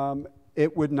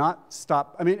 It would not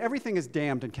stop. I mean, everything is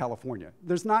dammed in California.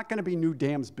 There's not going to be new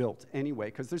dams built anyway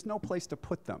because there's no place to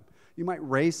put them. You might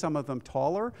raise some of them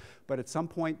taller, but at some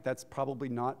point that's probably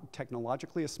not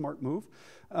technologically a smart move.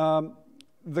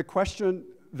 The question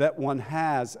that one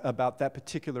has about that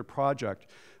particular project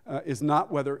is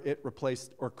not whether it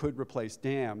replaced or could replace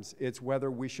dams. It's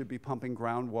whether we should be pumping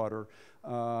groundwater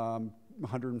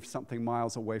 100-something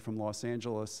miles away from Los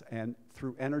Angeles and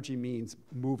through energy means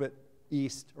move it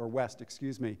east or west,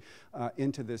 excuse me,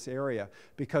 into this area,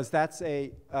 because that's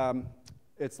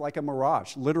it's like a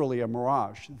mirage, literally a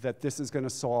mirage, that this is going to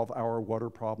solve our water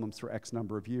problems for X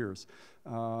number of years.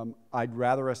 I'd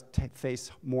rather us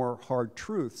face more hard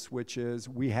truths, which is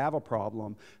we have a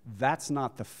problem. That's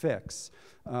not the fix.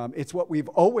 It's what we've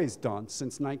always done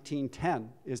since 1910,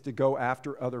 is to go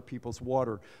after other people's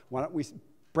water. Why don't we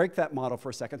break that model for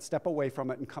a second, step away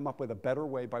from it, and come up with a better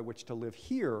way by which to live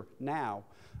here, now,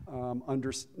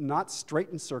 under not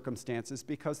straitened circumstances,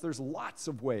 because there's lots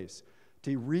of ways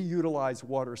to reutilize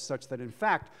water such that, in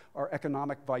fact, our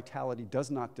economic vitality does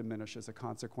not diminish as a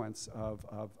consequence of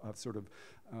sort of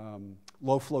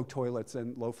low-flow toilets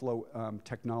and low-flow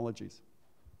technologies.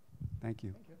 Thank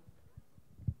you.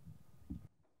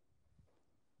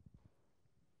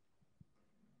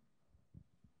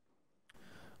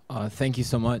 Thank you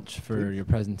so much for your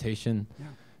presentation. Yeah.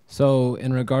 So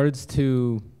in regards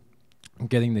to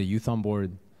getting the youth on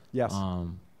board, yes.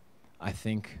 I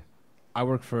think I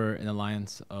work for an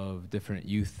alliance of different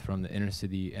youth from the inner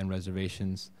city and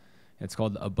reservations. It's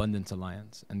called the Abundance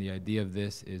Alliance. And the idea of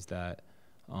this is that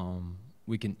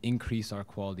we can increase our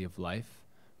quality of life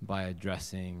by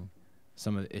addressing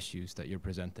some of the issues that you're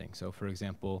presenting. So for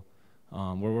example,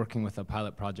 we're working with a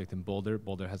pilot project in Boulder.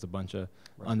 Boulder has a bunch of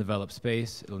undeveloped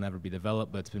space. It'll never be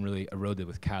developed, but it's been really eroded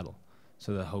with cattle.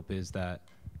 So the hope is that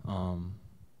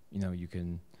you know, you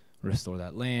can restore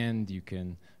that land, you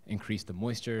can increase the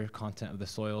moisture content of the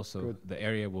soil, so the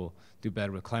area will do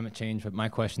better with climate change. But my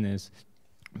question is,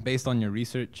 based on your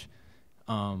research,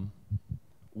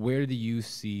 where do you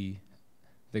see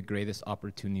the greatest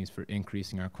opportunities for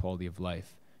increasing our quality of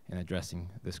life and addressing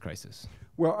this crisis?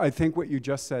 Well, I think what you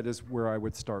just said is where I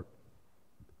would start.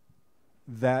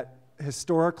 That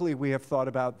historically we have thought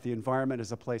about the environment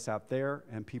as a place out there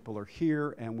and people are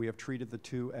here, and we have treated the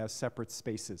two as separate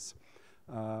spaces.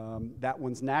 That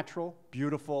one's natural,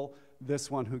 beautiful. This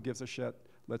one, who gives a shit?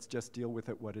 Let's just deal with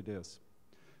it what it is.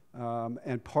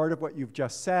 And part of what you've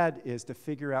just said is to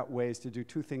figure out ways to do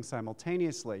two things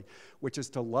simultaneously, which is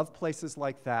to love places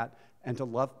like that and to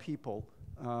love people,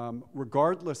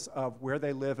 regardless of where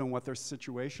they live and what their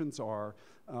situations are,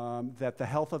 that the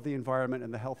health of the environment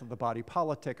and the health of the body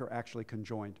politic are actually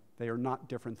conjoined. They are not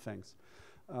different things.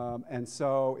 And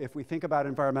so if we think about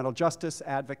environmental justice,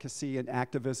 advocacy, and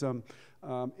activism,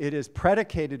 it is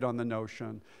predicated on the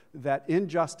notion that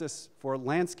injustice for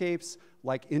landscapes,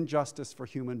 like injustice for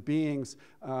human beings,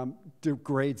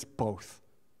 degrades both.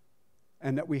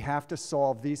 And that we have to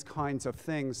solve these kinds of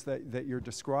things that you're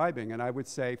describing. And I would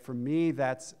say, for me,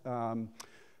 that's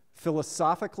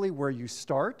philosophically where you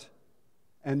start.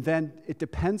 And then it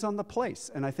depends on the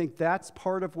place. And I think that's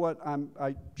part of what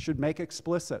I should make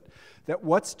explicit. That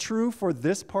what's true for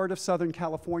this part of Southern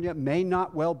California may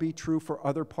not well be true for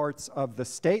other parts of the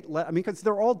state. I mean, because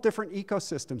they're all different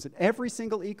ecosystems. And every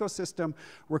single ecosystem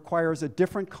requires a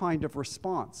different kind of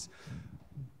response.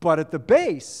 But at the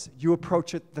base, you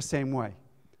approach it the same way,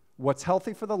 What's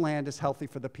healthy for the land is healthy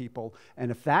for the people. And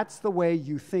if that's the way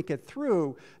you think it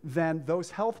through, then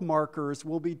those health markers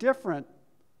will be different,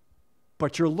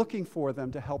 but you're looking for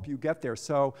them to help you get there.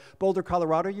 So Boulder,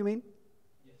 Colorado, you mean?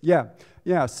 Yes.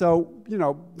 Yeah. So, you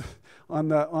know, on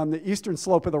the eastern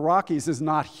slope of the Rockies is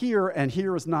not here, and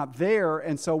here is not there,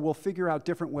 and so we'll figure out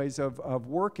different ways of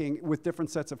working with different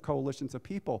sets of coalitions of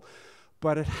people.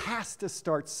 But it has to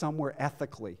start somewhere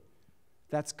ethically.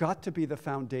 That's got to be the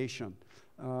foundation.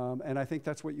 And I think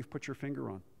that's what you've put your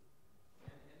finger on.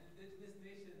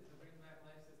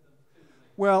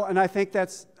 Well, and I think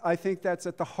that's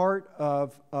at the heart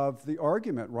of the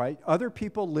argument, right? Other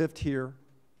people lived here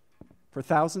for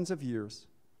thousands of years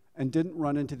and didn't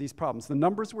run into these problems. The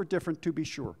numbers were different, to be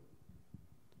sure.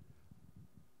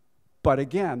 But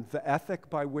again, the ethic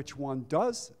by which one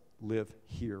does live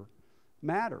here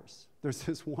matters. There's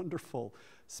this wonderful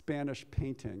Spanish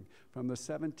painting from the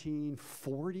 1740s,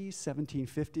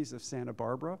 1750s of Santa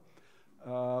Barbara,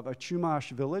 of a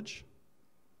Chumash village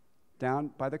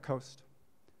down by the coast.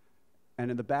 And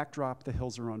in the backdrop, the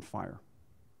hills are on fire.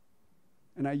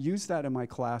 And I use that in my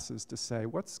classes to say,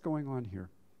 what's going on here?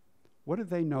 What do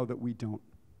they know that we don't?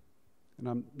 And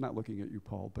I'm not looking at you,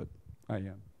 Paul, but I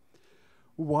am.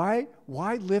 Why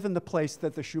live in the place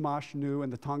that the Chumash knew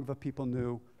and the Tongva people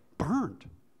knew burned?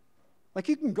 Like,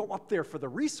 you can go up there for the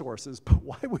resources, but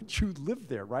why would you live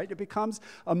there, right? It becomes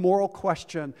a moral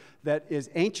question that is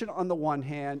ancient on the one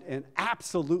hand and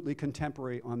absolutely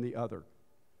contemporary on the other.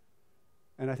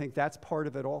 And I think that's part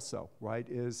of it also, right,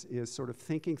 is sort of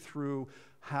thinking through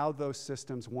how those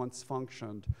systems once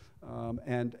functioned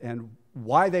and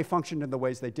why they functioned in the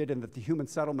ways they did, and that the human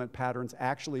settlement patterns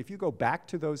actually, if you go back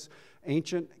to those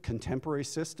ancient contemporary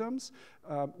systems,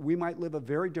 we might live a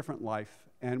very different life,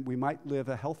 and we might live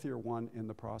a healthier one in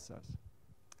the process.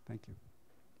 Thank you.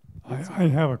 I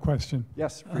have a question.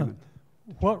 Yes, Freeman.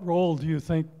 What role do you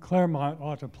think Claremont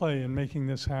ought to play in making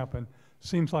this happen?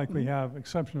 Seems like we have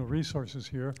exceptional resources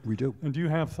here. We do. And do you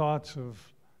have thoughts of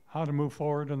how to move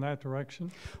forward in that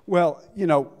direction? Well, you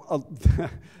know,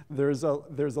 there's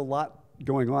a lot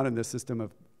going on in this system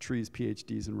of trees,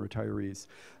 PhDs, and retirees.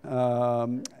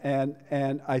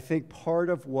 And I think part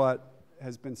of what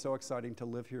has been so exciting to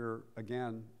live here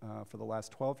again for the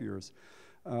last 12 years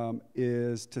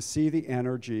is to see the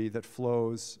energy that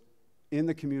flows in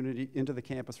the community, into the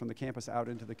campus, from the campus out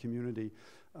into the community.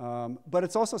 But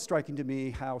it's also striking to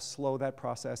me how slow that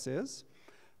process is,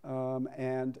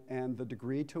 and the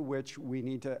degree to which we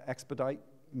need to expedite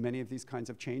many of these kinds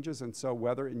of changes. And so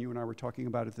whether, and you and I were talking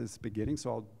about it at this beginning,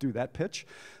 so I'll do that pitch.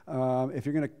 If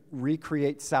you're going to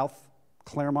recreate South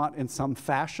Claremont in some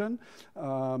fashion,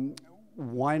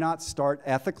 why not start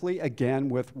ethically again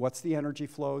with what's the energy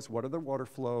flows, what are the water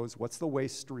flows, what's the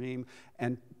waste stream,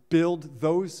 and build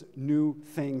those new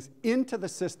things into the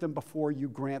system before you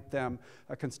grant them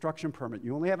a construction permit.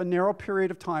 You only have a narrow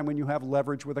period of time when you have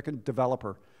leverage with a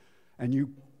developer, and you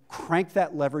crank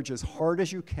that leverage as hard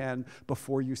as you can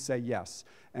before you say yes.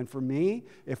 And for me,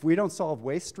 if we don't solve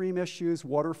waste stream issues,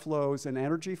 water flows, and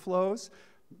energy flows,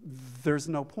 there's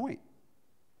no point.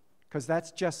 Because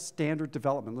that's just standard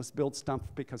development. Let's build stuff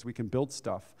because we can build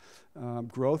stuff.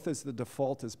 Growth as the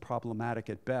default is problematic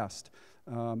at best.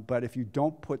 But if you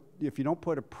don't put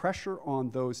a pressure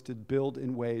on those to build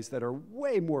in ways that are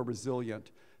way more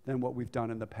resilient than what we've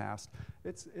done in the past,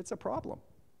 it's a problem.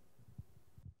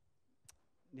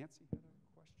 Nancy, you had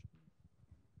a question?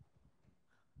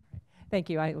 Thank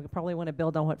you. I probably want to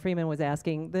build on what Freeman was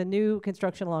asking. The new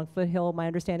construction along Foothill, my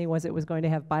understanding was it was going to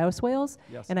have bioswales.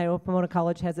 Yes. And I know Pomona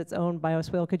College has its own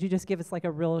bioswale. Could you just give us like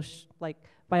a real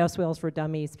bioswales for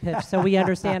dummies pitch so we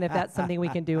understand if that's something we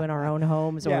can do in our own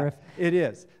homes, or if it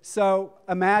is. So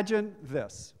imagine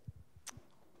this.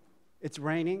 It's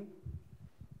raining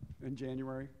in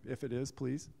January, if it is,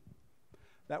 please.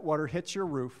 That water hits your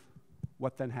roof.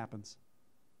 What then happens?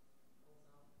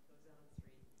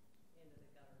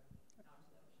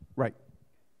 Right.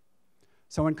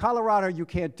 So in Colorado, you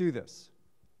can't do this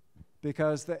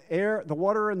because the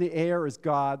water in the air is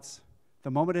God's.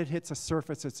 The moment it hits a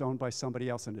surface, it's owned by somebody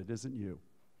else, and it isn't you.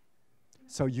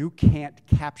 So you can't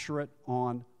capture it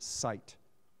on site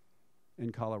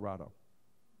in Colorado.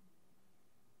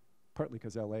 Partly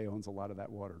because LA owns a lot of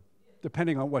that water,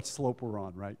 depending on what slope we're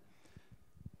on, right?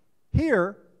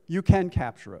 Here, you can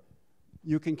capture it.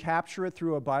 You can capture it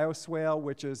through a bioswale,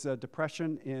 which is a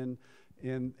depression in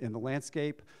the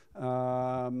landscape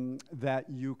that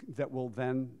will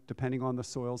then, depending on the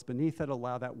soils beneath it,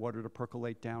 allow that water to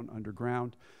percolate down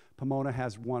underground. Pomona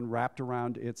has one wrapped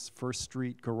around its First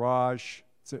Street garage.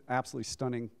 It's an absolutely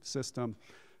stunning system.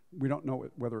 We don't know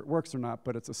whether it works or not,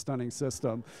 but it's a stunning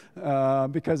system.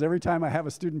 Because every time I have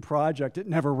a student project, it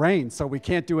never rains, so we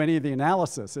can't do any of the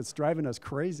analysis. It's driving us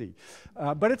crazy.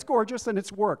 But it's gorgeous and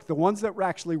it's worked. The ones that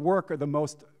actually work are the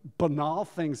most banal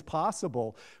things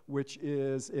possible, which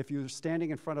is if you're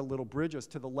standing in front of little bridges,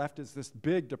 to the left is this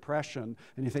big depression,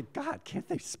 and you think, God, can't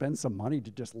they spend some money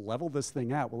to just level this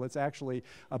thing out? Well, it's actually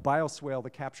a bioswale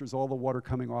that captures all the water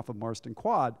coming off of Marston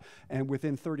Quad, and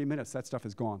within 30 minutes, that stuff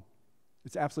is gone.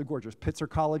 It's absolutely gorgeous. Pitzer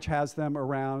College has them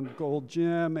around Gold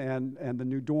Gym and the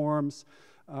new dorms.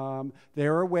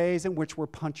 There are ways in which we're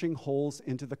punching holes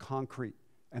into the concrete,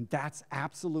 and that's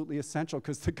absolutely essential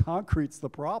because the concrete's the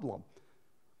problem.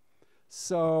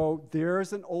 So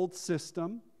there's an old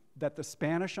system that the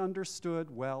Spanish understood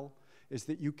well, is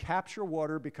that you capture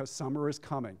water because summer is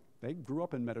coming. They grew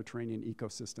up in Mediterranean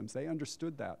ecosystems. They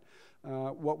understood that.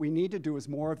 What we need to do is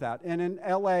more of that. And in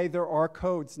LA, there are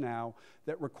codes now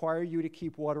that require you to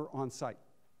keep water on site.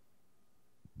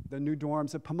 The new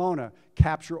dorms at Pomona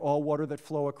capture all water that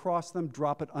flow across them,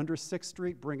 drop it under 6th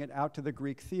Street, bring it out to the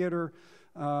Greek Theater,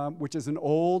 which is an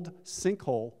old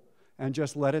sinkhole, and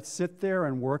just let it sit there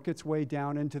and work its way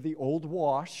down into the old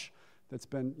wash that's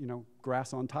been,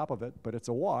 grass on top of it, but it's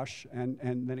a wash, and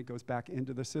then it goes back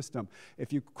into the system.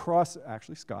 If you cross,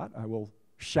 actually, Scott, I will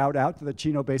shout out to the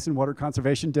Chino Basin Water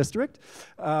Conservation District,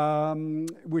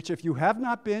 which if you have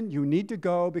not been, you need to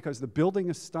go because the building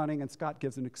is stunning, and Scott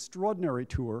gives an extraordinary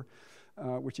tour,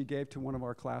 which he gave to one of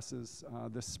our classes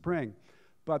this spring.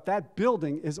 But that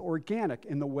building is organic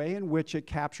in the way in which it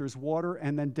captures water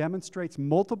and then demonstrates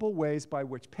multiple ways by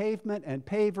which pavement and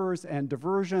pavers and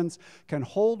diversions can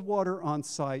hold water on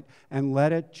site and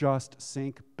let it just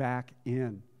sink back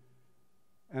in.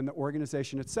 And the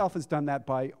organization itself has done that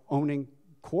by owning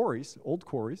quarries, old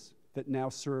quarries, that now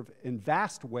serve in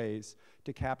vast ways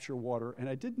to capture water. And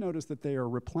I did notice that they are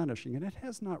replenishing, and it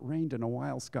has not rained in a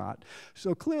while, Scott.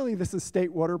 So clearly this is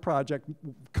State Water Project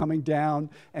coming down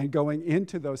and going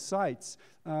into those sites,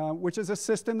 which is a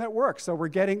system that works. So we're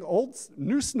getting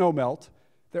new snowmelt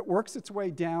that works its way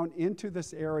down into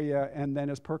this area and then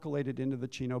is percolated into the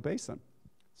Chino Basin.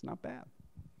 It's not bad.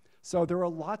 So there are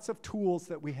lots of tools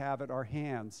that we have at our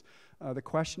hands. The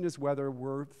question is whether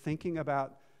we're thinking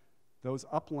about those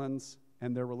uplands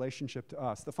and their relationship to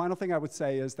us. The final thing I would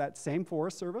say is that same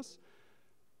Forest Service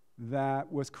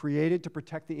that was created to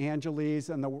protect the Angeles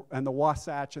and the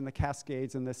Wasatch and the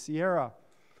Cascades and the Sierra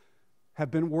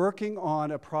have been working on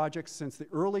a project since the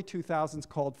early 2000s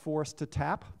called Forest to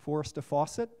Tap, Forest to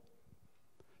Faucet,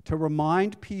 to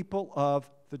remind people of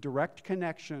the direct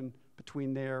connection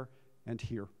between there and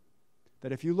here.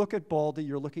 That if you look at Baldy,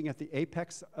 you're looking at the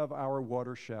apex of our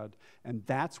watershed, and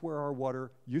that's where our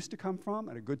water used to come from,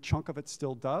 and a good chunk of it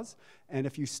still does. And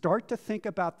if you start to think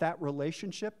about that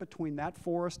relationship between that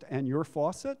forest and your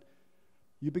faucet,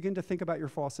 you begin to think about your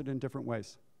faucet in different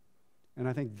ways. And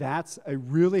I think that's a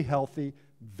really healthy,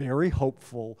 very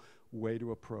hopeful way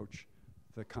to approach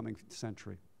the coming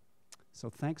century.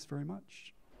 So thanks very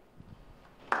much.